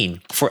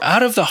unclean. For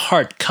out of the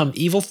heart come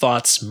evil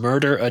thoughts,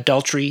 murder,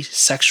 adultery,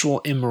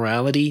 sexual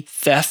immorality,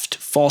 theft,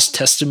 false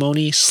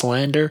testimony,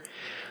 slander.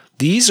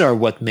 These are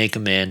what make a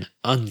man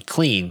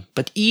unclean.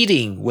 But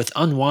eating with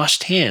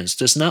unwashed hands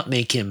does not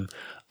make him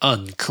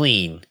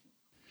unclean."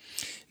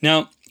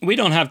 Now, we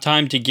don't have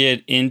time to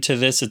get into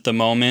this at the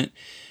moment,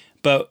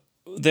 but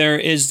there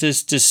is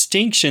this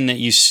distinction that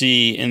you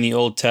see in the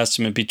Old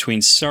Testament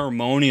between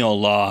ceremonial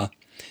law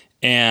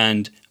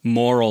and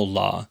moral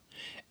law.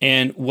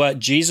 And what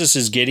Jesus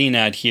is getting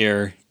at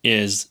here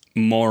is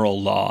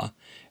moral law,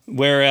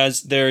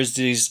 whereas there's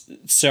these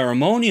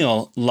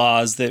ceremonial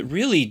laws that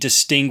really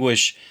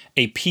distinguish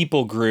a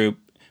people group,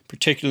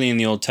 particularly in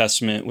the Old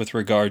Testament with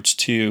regards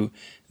to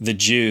the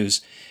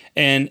Jews.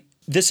 And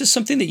this is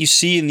something that you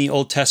see in the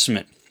Old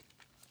Testament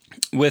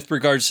with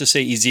regards to,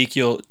 say,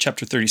 Ezekiel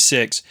chapter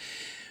 36,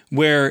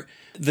 where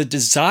the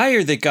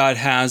desire that God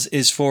has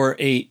is for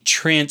a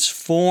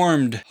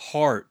transformed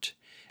heart.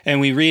 And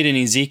we read in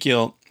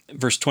Ezekiel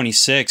verse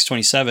 26,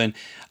 27,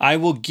 "I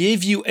will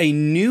give you a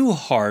new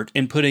heart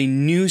and put a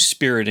new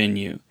spirit in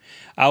you.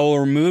 I will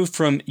remove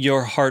from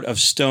your heart of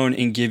stone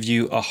and give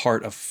you a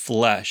heart of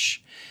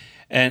flesh.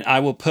 And I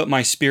will put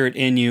my spirit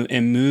in you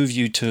and move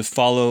you to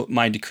follow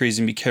my decrees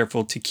and be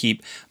careful to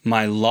keep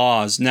my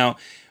laws." Now,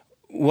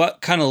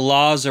 what kind of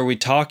laws are we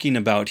talking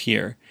about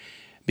here?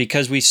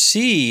 Because we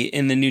see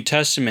in the New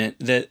Testament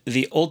that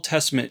the Old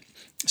Testament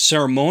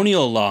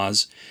ceremonial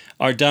laws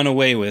are done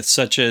away with,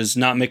 such as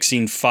not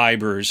mixing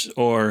fibers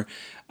or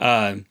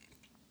not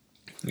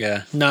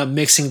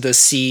mixing the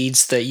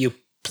seeds that you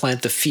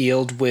plant the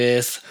field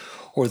with,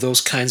 or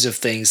those kinds of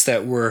things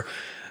that were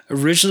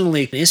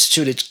originally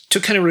instituted to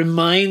kind of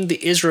remind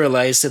the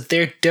Israelites that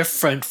they're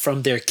different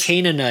from their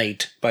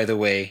Canaanite, by the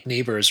way,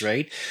 neighbors,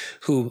 right?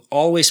 Who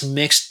always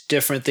mixed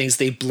different things.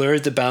 They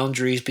blurred the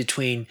boundaries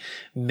between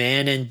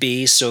man and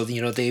beast. So,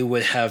 they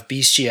would have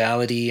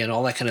bestiality and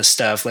all that kind of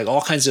stuff, like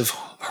all kinds of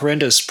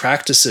horrendous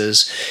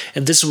practices.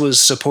 And this was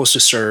supposed to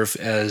serve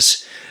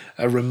as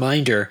a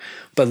reminder.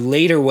 But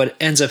later what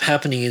ends up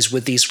happening is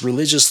with these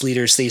religious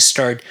leaders, they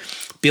start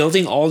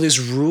building all these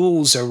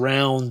rules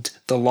around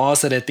the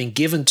laws that have been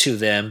given to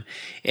them.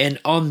 And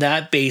on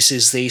that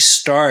basis, they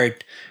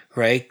start,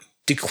 right,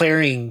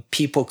 declaring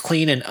people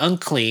clean and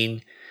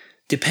unclean,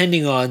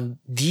 depending on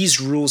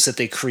these rules that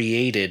they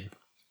created.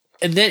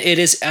 And then it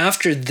is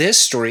after this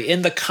story,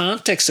 in the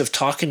context of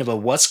talking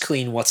about what's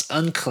clean, what's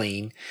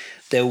unclean,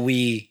 that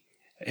we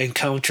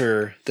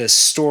encounter the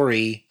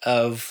story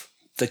of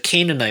the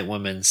Canaanite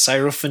woman,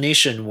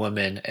 Syrophoenician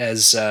woman,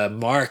 as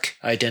Mark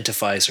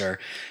identifies her,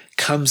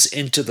 comes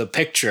into the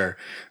picture,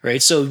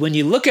 right? So when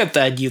you look at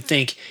that, you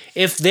think,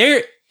 if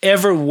there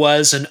ever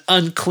was an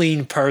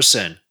unclean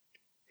person,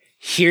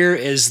 here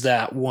is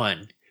that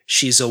one.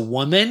 She's a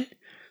woman,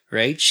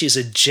 right? She's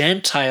a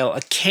Gentile,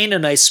 a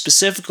Canaanite,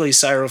 specifically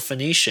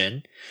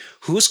Syrophoenician,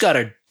 who's got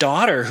a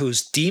daughter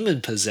who's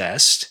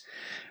demon-possessed.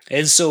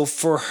 And so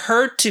for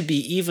her to be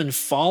even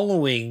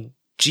following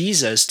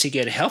Jesus to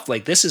get help,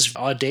 like, this is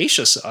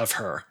audacious of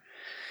her.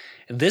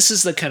 And this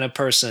is the kind of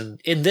person,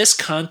 in this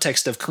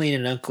context of clean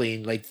and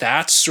unclean, like,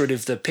 that's sort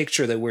of the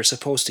picture that we're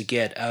supposed to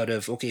get out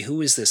of, okay,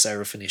 who is this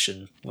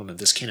Syrophoenician woman,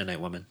 this Canaanite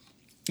woman?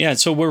 Yeah,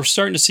 so we're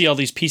starting to see all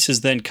these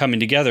pieces then coming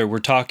together. We're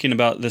talking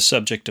about the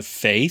subject of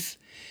faith.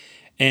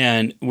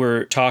 And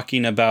we're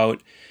talking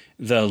about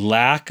the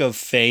lack of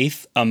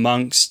faith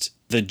amongst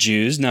the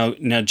Jews.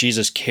 Now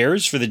Jesus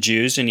cares for the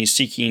Jews and he's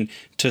seeking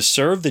to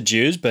serve the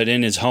Jews, but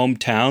in his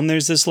hometown,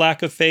 there's this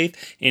lack of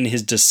faith. In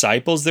his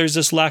disciples, there's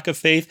this lack of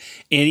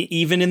faith. And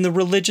even in the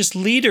religious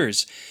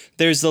leaders,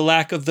 there's the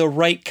lack of the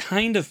right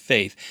kind of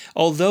faith.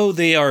 Although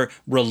they are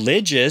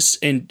religious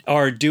and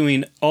are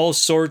doing all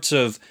sorts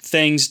of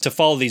things to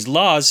follow these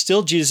laws,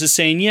 still Jesus is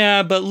saying,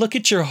 yeah, but look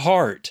at your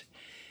heart.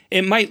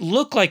 It might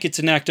look like it's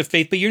an act of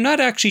faith, but you're not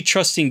actually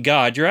trusting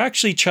God. You're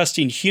actually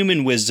trusting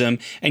human wisdom,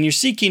 and you're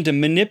seeking to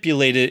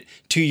manipulate it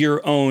to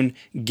your own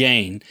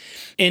gain.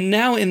 And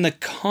now in the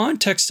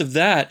context of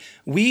that,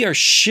 we are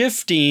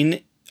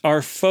shifting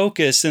our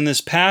focus in this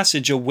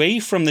passage away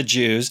from the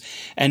Jews,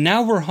 and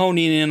now we're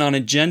honing in on a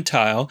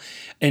Gentile,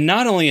 and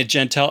not only a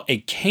Gentile,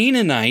 a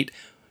Canaanite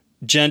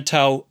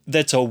Gentile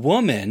that's a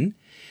woman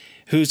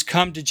who's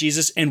come to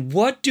Jesus. And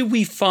what do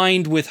we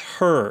find with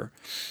her?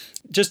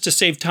 Just to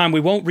save time, we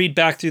won't read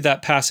back through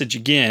that passage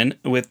again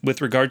with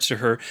regards to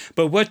her.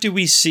 But what do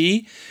we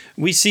see?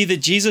 We see that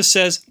Jesus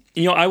says,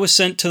 I was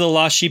sent to the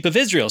lost sheep of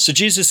Israel. So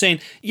Jesus is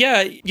saying,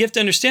 yeah, you have to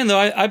understand, though,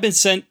 I've been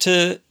sent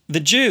to the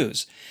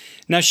Jews.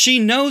 Now, she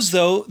knows,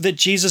 though, that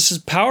Jesus is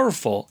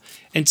powerful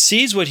and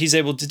sees what he's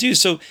able to do.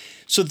 So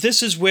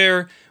this is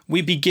where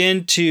we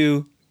begin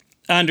to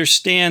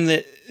understand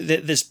that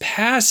this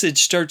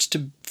passage starts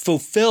to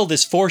fulfill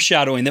this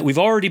foreshadowing that we've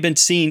already been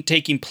seeing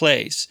taking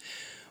place,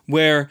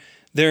 where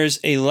there's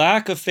a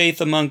lack of faith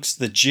amongst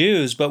the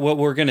Jews, but what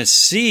we're going to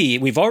see,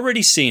 we've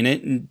already seen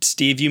it, and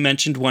Steve, you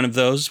mentioned one of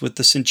those with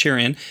the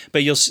centurion,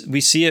 but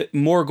we see it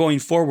more going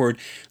forward,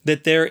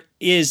 that there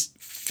is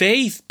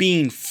faith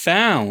being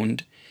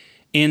found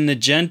in the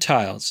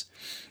Gentiles.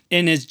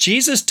 And as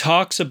Jesus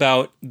talks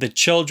about the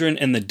children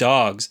and the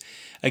dogs,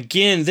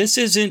 again, this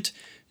isn't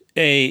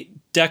a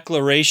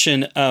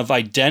declaration of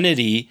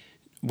identity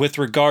with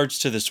regards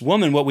to this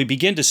woman. What we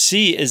begin to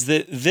see is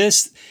that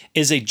this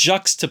is a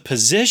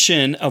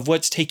juxtaposition of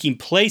what's taking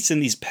place in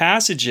these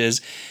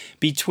passages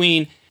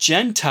between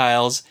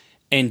Gentiles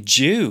and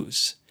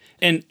Jews.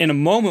 And in a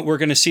moment, we're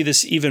going to see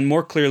this even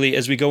more clearly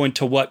as we go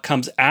into what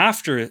comes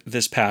after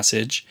this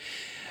passage.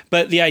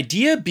 But the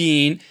idea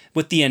being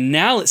with the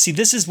analysis, see,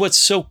 this is what's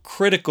so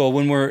critical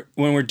when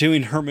we're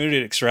doing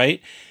hermeneutics, right?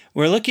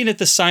 We're looking at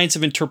the science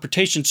of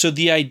interpretation. So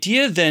the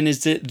idea then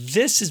is that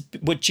this is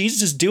what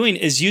Jesus is doing,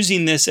 is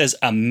using this as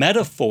a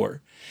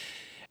metaphor.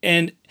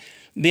 And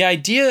the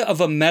idea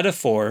of a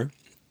metaphor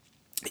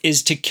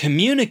is to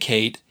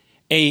communicate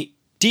a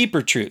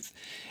deeper truth.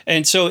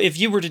 And so if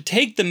you were to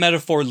take the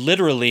metaphor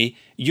literally,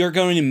 you're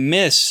going to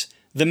miss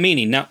the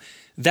meaning. Now,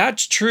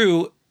 that's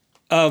true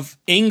of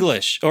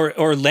English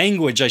or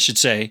language, I should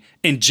say,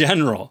 in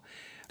general.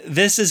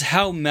 This is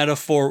how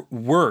metaphor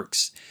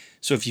works.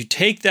 So if you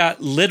take that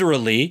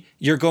literally,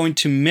 you're going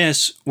to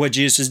miss what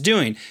Jesus is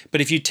doing. But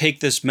if you take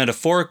this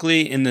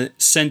metaphorically in the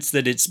sense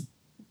that it's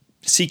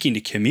seeking to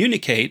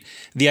communicate,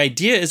 the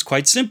idea is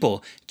quite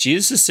simple.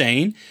 Jesus is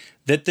saying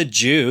that the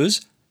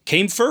Jews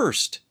came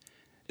first,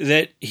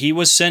 that he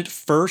was sent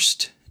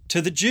first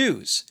to the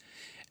Jews.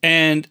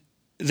 And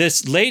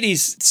this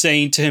lady's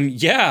saying to him,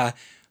 yeah,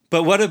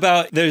 but what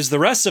about there's the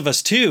rest of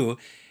us too?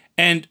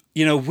 And,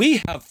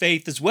 we have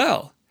faith as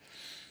well.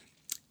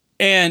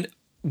 And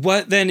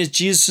what then is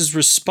Jesus'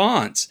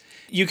 response?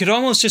 You could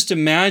almost just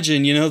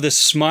imagine, this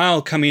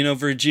smile coming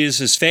over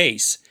Jesus'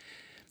 face,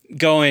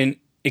 going,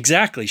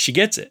 exactly, she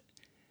gets it.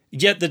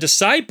 Yet the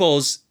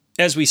disciples,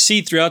 as we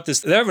see throughout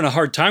this, they're having a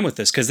hard time with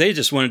this because they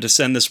just wanted to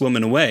send this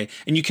woman away.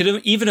 And you could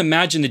even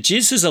imagine that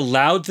Jesus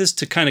allowed this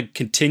to kind of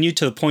continue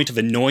to the point of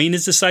annoying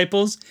his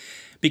disciples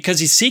because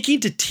he's seeking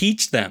to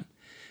teach them.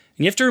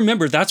 And you have to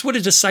remember, that's what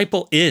a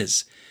disciple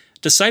is.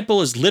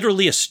 Disciple is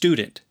literally a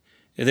student.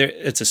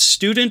 It's a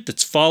student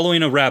that's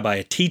following a rabbi,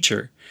 a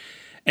teacher.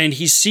 And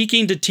he's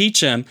seeking to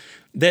teach them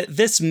that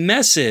this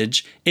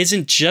message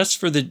isn't just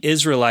for the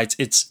Israelites,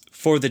 it's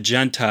for the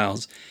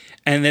Gentiles.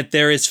 And that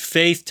there is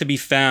faith to be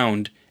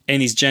found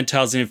in these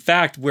Gentiles. And in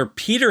fact, where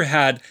Peter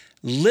had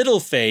little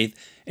faith,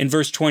 in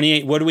verse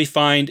 28, what do we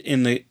find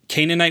in the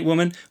Canaanite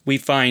woman? We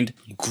find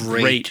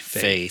great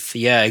faith.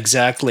 Yeah,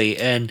 exactly.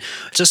 And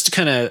just to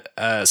kind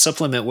of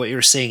supplement what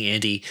you're saying,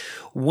 Andy,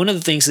 one of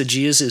the things that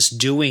Jesus is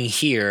doing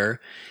here,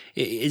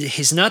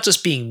 he's not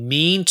just being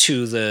mean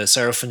to the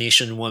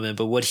Syrophoenician woman,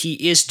 but what he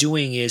is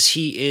doing is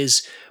he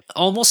is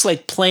almost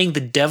like playing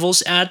the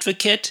devil's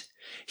advocate.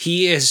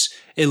 He is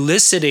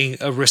eliciting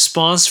a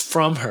response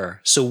from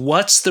her. So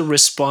what's the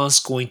response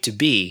going to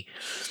be?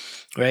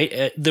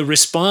 Right? The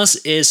response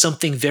is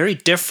something very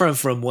different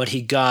from what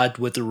he got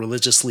with the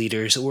religious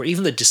leaders or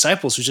even the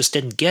disciples who just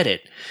didn't get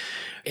it.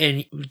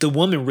 And the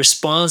woman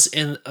responds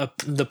in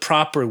the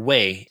proper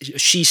way.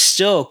 She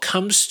still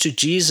comes to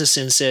Jesus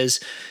and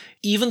says,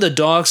 even the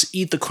dogs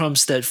eat the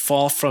crumbs that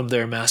fall from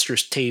their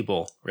master's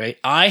table, right?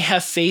 I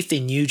have faith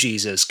in you,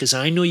 Jesus, because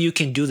I know you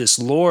can do this.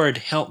 Lord,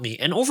 help me.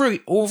 And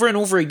over and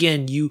over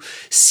again, you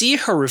see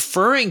her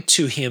referring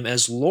to him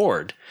as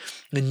Lord,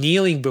 and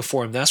kneeling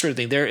before him, that sort of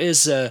thing. There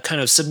is a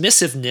kind of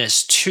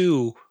submissiveness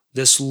to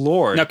this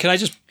Lord. Now, can I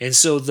just And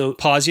so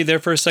pause you there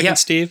for a second, Yeah.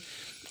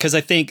 Steve? Because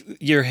I think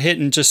you're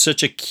hitting just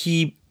such a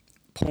key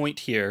point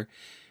here,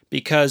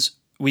 because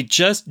we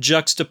just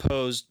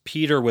juxtaposed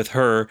Peter with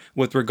her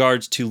with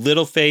regards to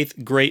little faith,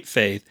 great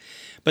faith.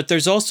 But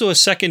there's also a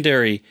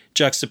secondary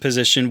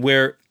juxtaposition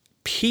where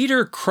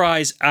Peter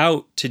cries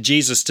out to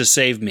Jesus to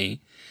save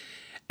me,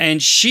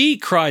 and she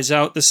cries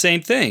out the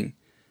same thing.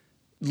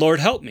 Lord,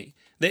 help me.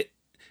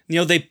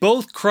 They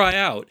both cry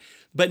out,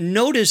 but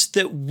notice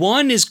that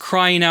one is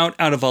crying out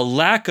of a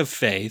lack of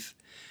faith,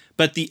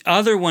 but the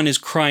other one is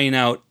crying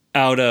out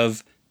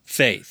of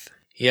faith.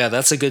 Yeah,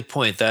 that's a good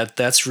point.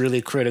 That's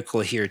really critical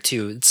here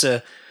too.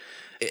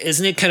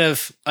 Isn't it kind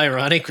of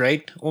ironic,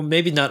 right? Well,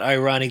 maybe not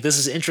ironic. This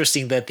is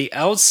interesting that the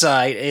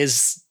outside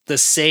is the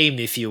same,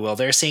 if you will.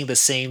 They're saying the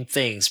same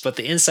things, but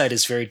the inside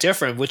is very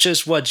different, which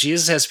is what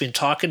Jesus has been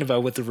talking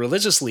about with the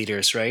religious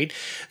leaders, right?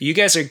 You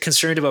guys are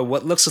concerned about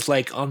what looks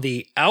like on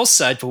the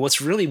outside, but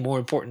what's really more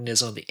important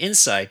is on the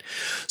inside.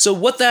 So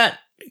what that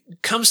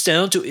comes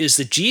down to is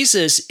that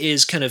Jesus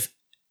is kind of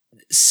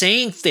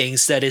saying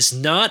things that is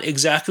not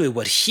exactly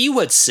what he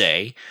would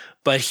say,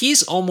 but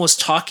he's almost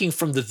talking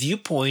from the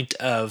viewpoint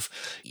of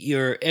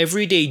your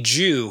everyday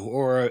Jew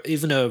or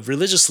even a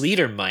religious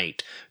leader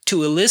might,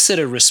 to elicit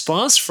a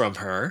response from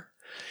her.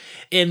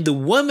 And the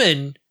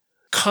woman,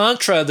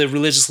 contra the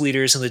religious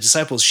leaders and the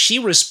disciples, she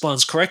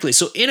responds correctly.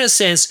 So in a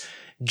sense,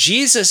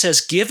 Jesus has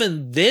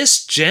given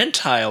this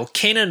Gentile,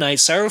 Canaanite,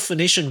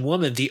 Syrophoenician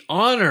woman the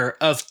honor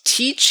of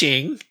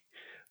teaching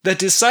the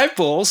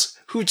disciples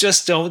who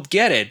just don't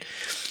get it.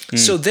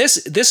 So this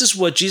is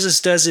what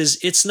Jesus does. Is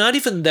it's not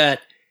even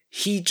that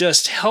he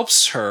just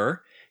helps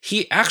her.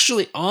 He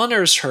actually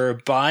honors her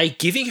by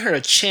giving her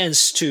a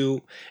chance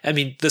to, I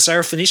mean, the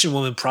Syrophoenician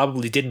woman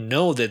probably didn't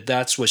know that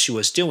that's what she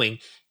was doing.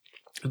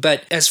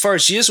 But as far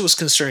as Jesus was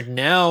concerned,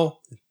 now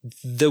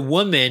the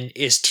woman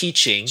is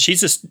teaching.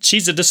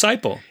 She's a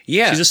disciple.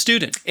 Yeah. She's a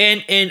student.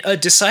 And a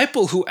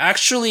disciple who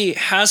actually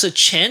has a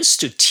chance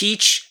to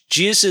teach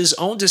Jesus'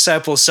 own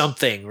disciples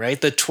something, right?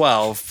 The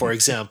 12, for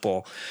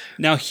example.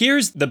 Now,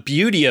 here's the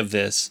beauty of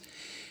this,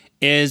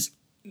 is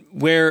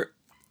where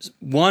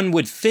one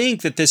would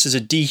think that this is a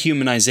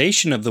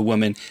dehumanization of the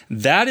woman.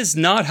 That is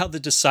not how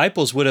the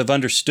disciples would have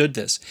understood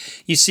this.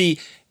 You see,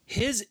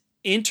 his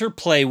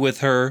interplay with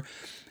her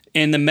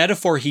and the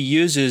metaphor he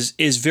uses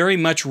is very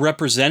much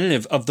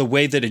representative of the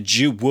way that a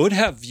Jew would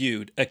have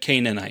viewed a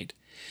Canaanite.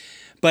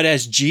 But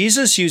as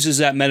Jesus uses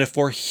that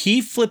metaphor,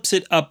 he flips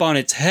it up on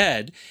its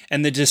head,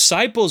 and the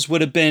disciples would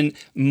have been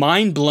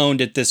mind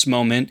blown at this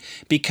moment,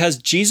 because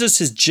Jesus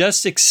has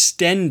just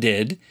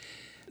extended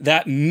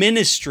that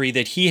ministry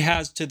that he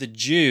has to the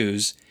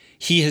Jews.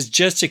 He has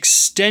just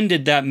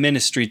extended that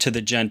ministry to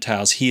the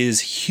Gentiles. He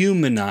has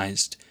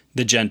humanized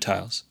the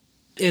Gentiles.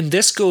 And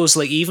this goes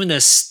like even a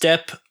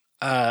step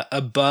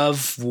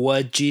above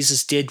what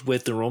Jesus did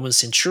with the Roman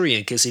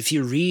centurion, because if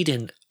you read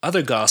in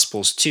other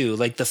gospels too,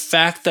 like the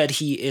fact that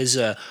he is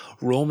a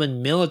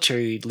Roman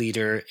military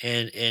leader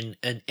and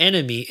an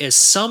enemy is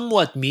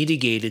somewhat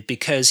mitigated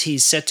because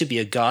he's said to be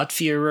a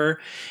God-fearer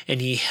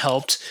and he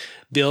helped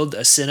build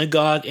a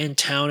synagogue in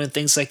town and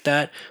things like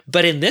that.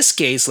 But in this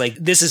case, like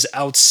this is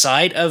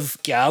outside of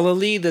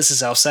Galilee. This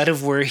is outside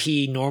of where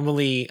he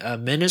normally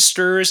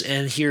ministers.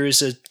 And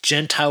here's a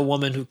Gentile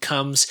woman who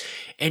comes,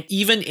 and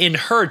even in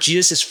her,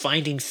 Jesus is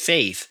finding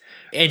faith,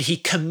 and he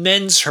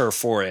commends her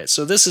for it.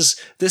 So this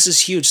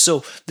is huge.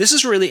 So this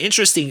is really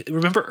interesting.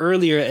 Remember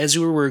earlier, as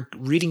we were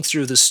reading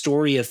through the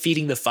story of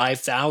feeding the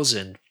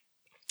 5,000,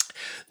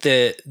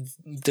 the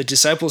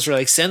disciples were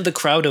like, send the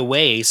crowd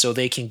away so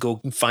they can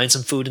go find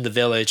some food in the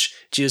village.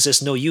 Jesus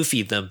says, no, you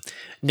feed them.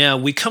 Now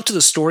we come to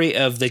the story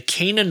of the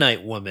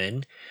Canaanite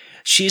woman.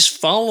 She's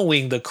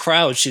following the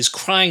crowd. She's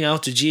crying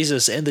out to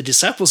Jesus, and the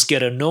disciples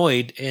get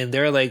annoyed, and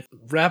they're like,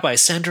 Rabbi,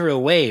 send her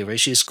away, right?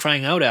 She's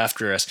crying out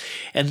after us.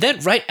 And then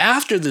right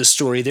after this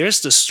story,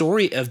 there's the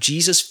story of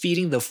Jesus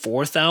feeding the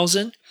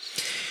 4,000.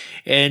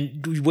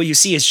 And what you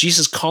see is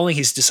Jesus calling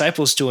his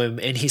disciples to him,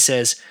 and he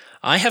says,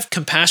 I have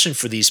compassion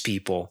for these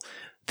people.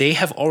 They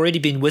have already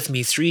been with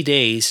me 3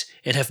 days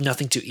and have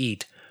nothing to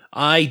eat.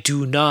 I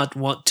do not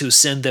want to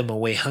send them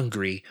away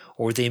hungry,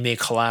 or they may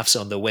collapse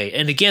on the way.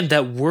 And again,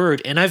 that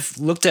word, and I've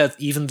looked at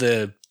even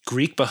the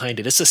Greek behind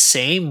it, it's the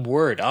same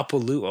word,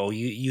 apoluo.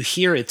 You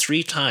hear it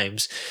 3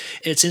 times.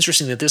 It's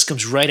interesting that this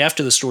comes right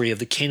after the story of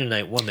the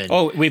Canaanite woman.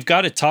 Oh, we've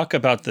got to talk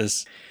about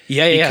this.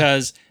 Yeah.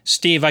 Because,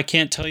 Steve, I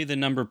can't tell you the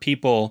number of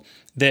people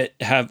that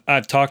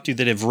I've talked to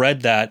that have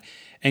read that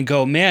and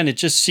go, man, it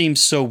just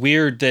seems so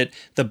weird that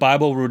the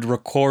Bible would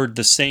record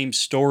the same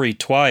story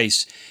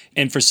twice.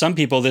 And for some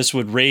people, this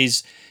would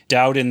raise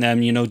doubt in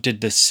them,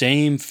 did the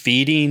same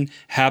feeding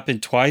happen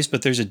twice,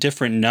 but there's a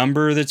different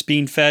number that's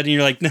being fed? And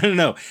you're like,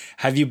 no.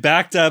 Have you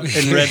backed up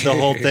and read the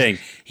whole thing?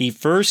 He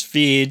first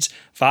feeds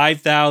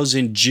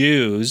 5,000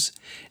 Jews.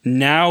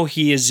 Now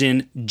he is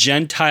in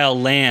Gentile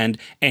land,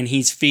 and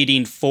he's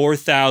feeding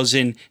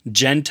 4,000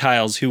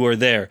 Gentiles who are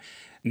there.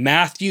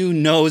 Matthew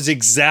knows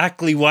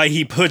exactly why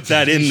he put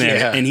that in there,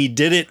 Yeah. and he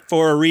did it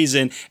for a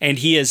reason, and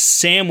he has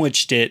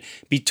sandwiched it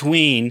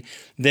between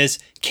this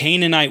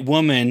Canaanite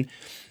woman,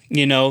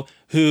 who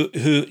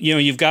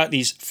you've got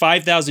these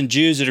 5,000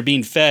 Jews that are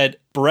being fed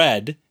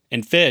bread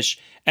and fish,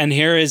 and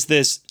here is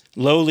this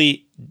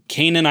lowly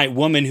Canaanite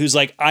woman who's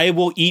like, I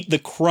will eat the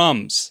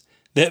crumbs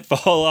that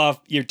fall off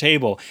your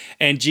table.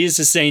 And Jesus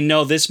is saying,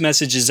 no, this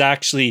message is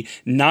actually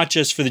not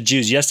just for the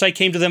Jews. Yes, I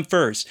came to them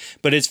first,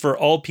 but it's for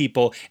all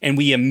people. And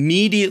we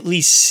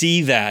immediately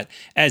see that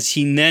as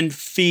he then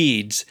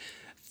feeds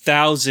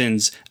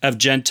thousands of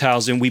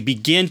Gentiles. And we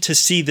begin to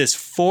see this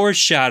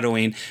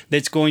foreshadowing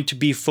that's going to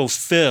be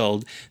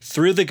fulfilled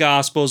through the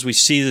Gospels. We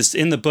see this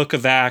in the book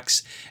of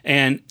Acts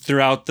and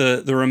throughout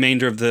the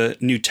remainder of the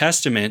New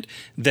Testament,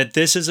 that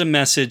this is a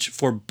message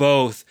for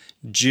both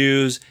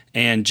Jews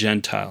and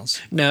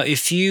Gentiles. Now,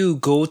 if you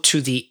go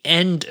to the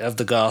end of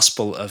the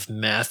Gospel of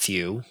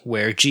Matthew,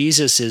 where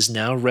Jesus is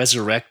now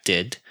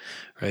resurrected,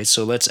 right?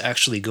 So let's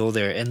actually go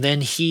there. And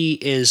then he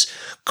is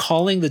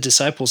calling the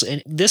disciples.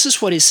 And this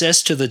is what he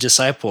says to the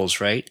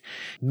disciples, right?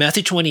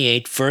 Matthew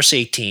 28, verse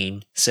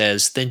 18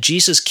 says, Then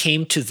Jesus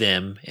came to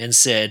them and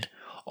said,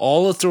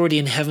 All authority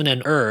in heaven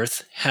and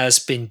earth has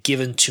been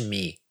given to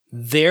me.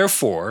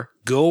 Therefore,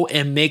 go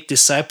and make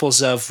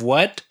disciples of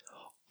what?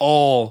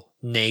 All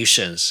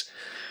nations,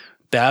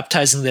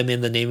 baptizing them in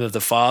the name of the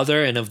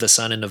Father and of the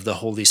Son and of the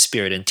Holy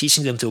Spirit, and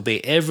teaching them to obey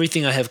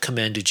everything I have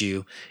commanded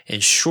you.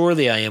 And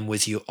surely I am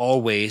with you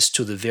always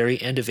to the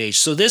very end of age.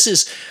 So this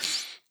is,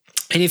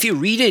 and if you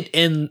read it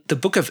in the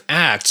book of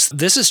Acts,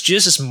 this is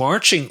Jesus'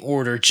 marching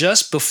order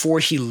just before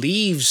he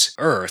leaves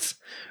earth.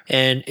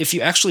 And if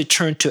you actually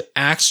turn to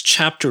Acts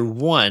chapter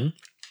 1,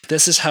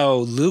 this is how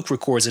Luke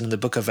records it in the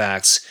book of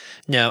Acts.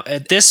 Now,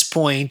 at this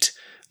point,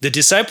 the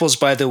disciples,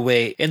 by the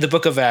way, in the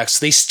book of Acts,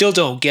 they still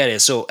don't get it.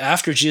 So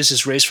after Jesus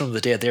is raised from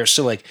the dead, they're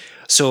still like,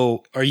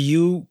 so are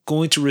you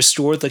going to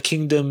restore the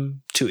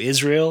kingdom to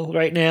Israel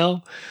right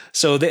now?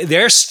 So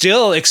they're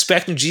still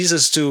expecting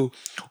Jesus to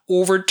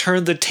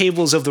overturn the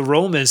tables of the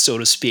Romans, so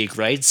to speak,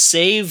 right?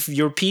 Save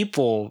your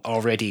people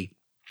already.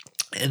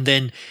 And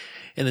then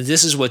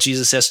this is what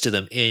Jesus says to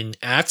them in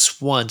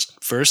Acts 1,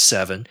 verse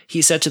 7.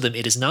 He said to them,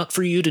 It is not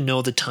for you to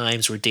know the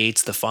times or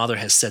dates the Father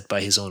has set by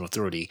his own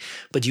authority,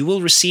 but you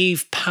will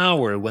receive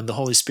power when the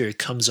Holy Spirit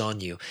comes on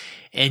you.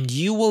 And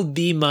you will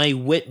be my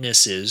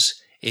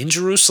witnesses in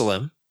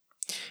Jerusalem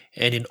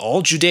and in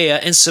all Judea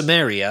and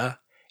Samaria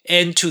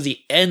and to the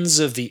ends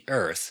of the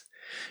earth.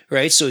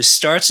 Right? So it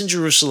starts in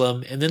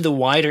Jerusalem and then the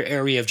wider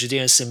area of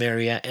Judea and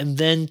Samaria and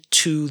then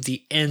to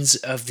the ends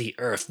of the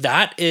earth.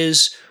 That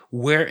is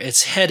where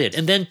it's headed.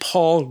 And then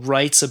Paul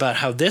writes about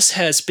how this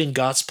has been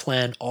God's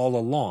plan all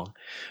along.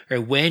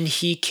 Right? When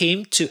he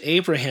came to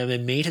Abraham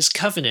and made his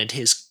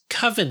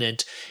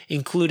covenant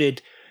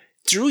included,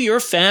 through your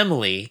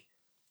family,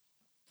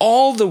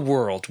 all the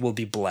world will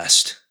be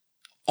blessed.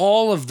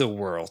 All of the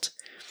world.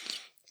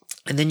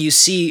 And then you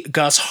see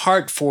God's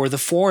heart for the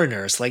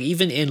foreigners, like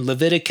even in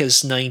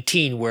Leviticus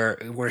 19,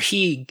 where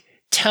he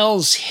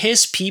tells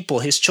his people,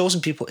 his chosen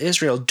people,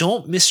 Israel,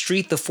 don't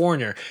mistreat the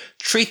foreigner.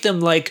 Treat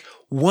them like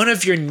one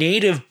of your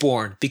native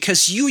born,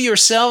 because you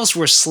yourselves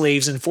were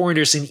slaves and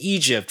foreigners in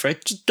Egypt,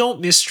 right? Just don't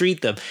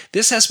mistreat them.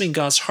 This has been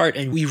God's heart,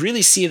 and we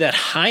really see that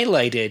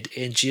highlighted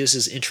in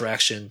Jesus'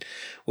 interaction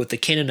with the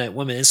Canaanite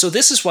woman. And so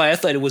this is why I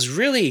thought it was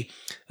really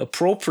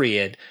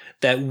appropriate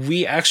that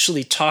we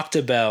actually talked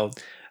about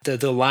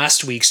the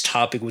last week's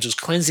topic, which was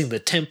cleansing the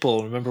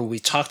temple. Remember, we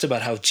talked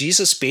about how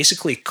Jesus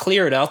basically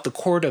cleared out the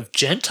court of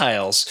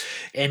Gentiles,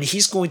 and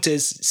he's going to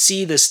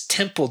see this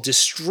temple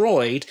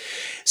destroyed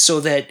so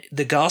that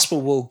the gospel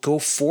will go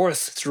forth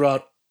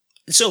throughout.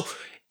 So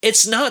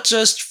it's not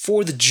just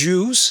for the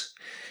Jews,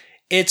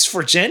 it's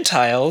for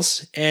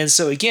Gentiles. And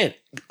so again,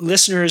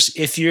 listeners,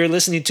 if you're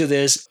listening to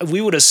this,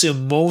 we would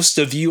assume most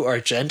of you are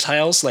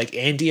Gentiles like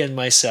Andy and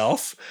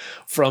myself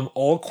from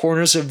all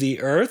corners of the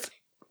earth.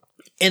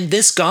 And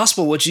this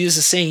gospel, what Jesus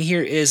is saying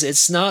here is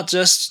it's not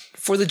just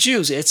for the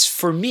Jews. It's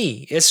for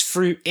me. It's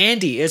for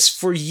Andy. It's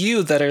for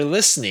you that are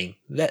listening.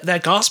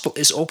 That gospel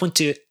is open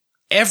to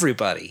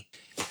everybody.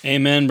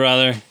 Amen,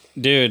 brother.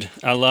 Dude,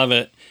 I love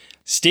it.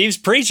 Steve's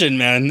preaching,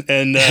 man,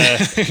 and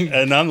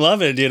and I'm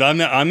loving it, dude. I'm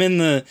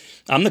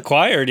the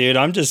choir, dude.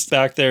 I'm just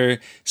back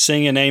there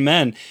singing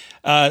amen.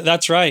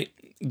 That's right.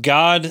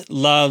 God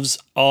loves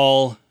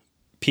all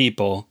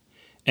people.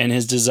 And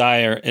his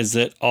desire is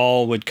that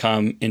all would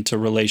come into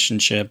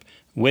relationship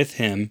with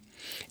him,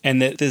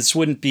 and that this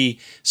wouldn't be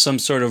some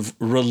sort of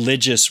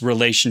religious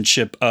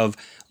relationship of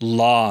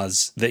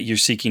laws that you're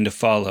seeking to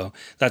follow.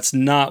 That's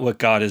not what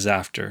God is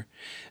after.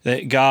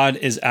 That God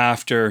is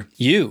after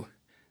you,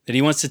 that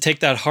he wants to take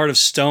that heart of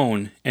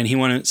stone and he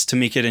wants to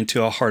make it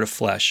into a heart of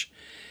flesh.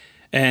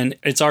 And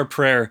it's our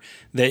prayer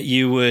that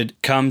you would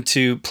come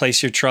to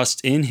place your trust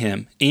in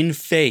him, in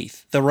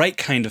faith, the right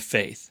kind of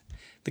faith.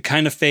 The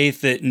kind of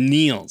faith that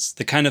kneels,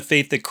 the kind of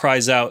faith that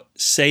cries out,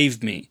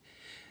 save me.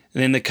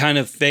 And then the kind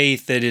of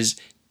faith that is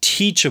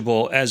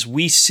teachable as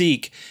we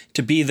seek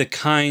to be the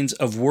kinds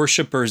of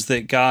worshipers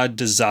that God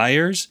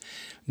desires,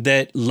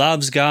 that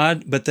loves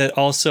God, but that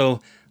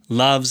also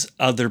loves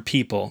other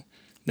people,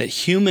 that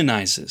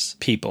humanizes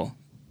people.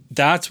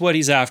 That's what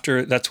he's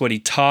after. That's what he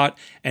taught.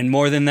 And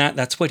more than that,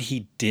 that's what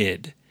he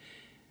did.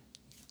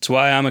 That's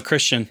why I'm a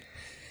Christian.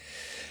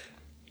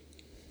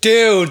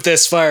 Dude,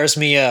 this fires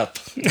me up.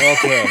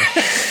 Okay.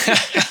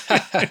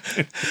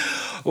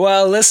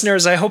 Well,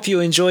 listeners, I hope you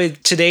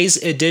enjoyed today's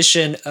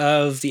edition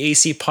of the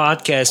AC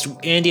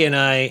Podcast. Andy and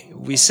I,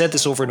 we said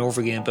this over and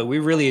over again, but we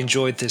really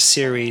enjoyed this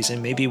series,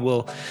 and maybe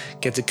we'll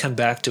get to come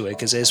back to it,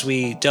 because as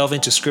we delve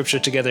into Scripture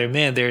together,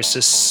 man, there's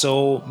just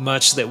so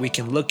much that we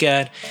can look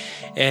at,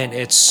 and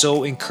it's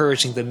so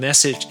encouraging. The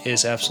message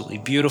is absolutely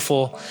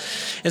beautiful.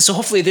 And so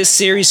hopefully this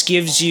series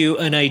gives you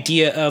an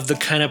idea of the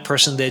kind of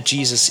person that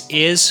Jesus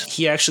is.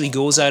 He actually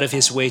goes out of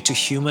his way to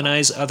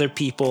humanize other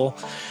people.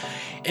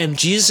 And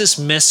Jesus'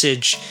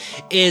 message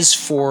is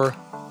for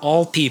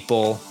all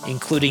people,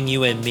 including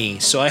you and me.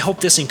 So I hope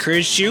this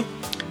encouraged you.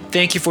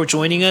 Thank you for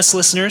joining us,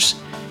 listeners.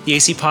 The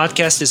AC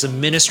Podcast is a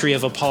ministry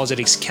of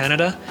Apologetics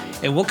Canada,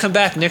 and we'll come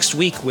back next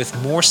week with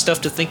more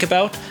stuff to think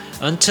about.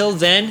 Until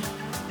then,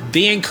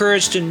 be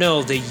encouraged to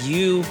know that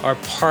you are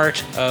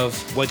part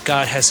of what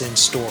God has in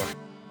store.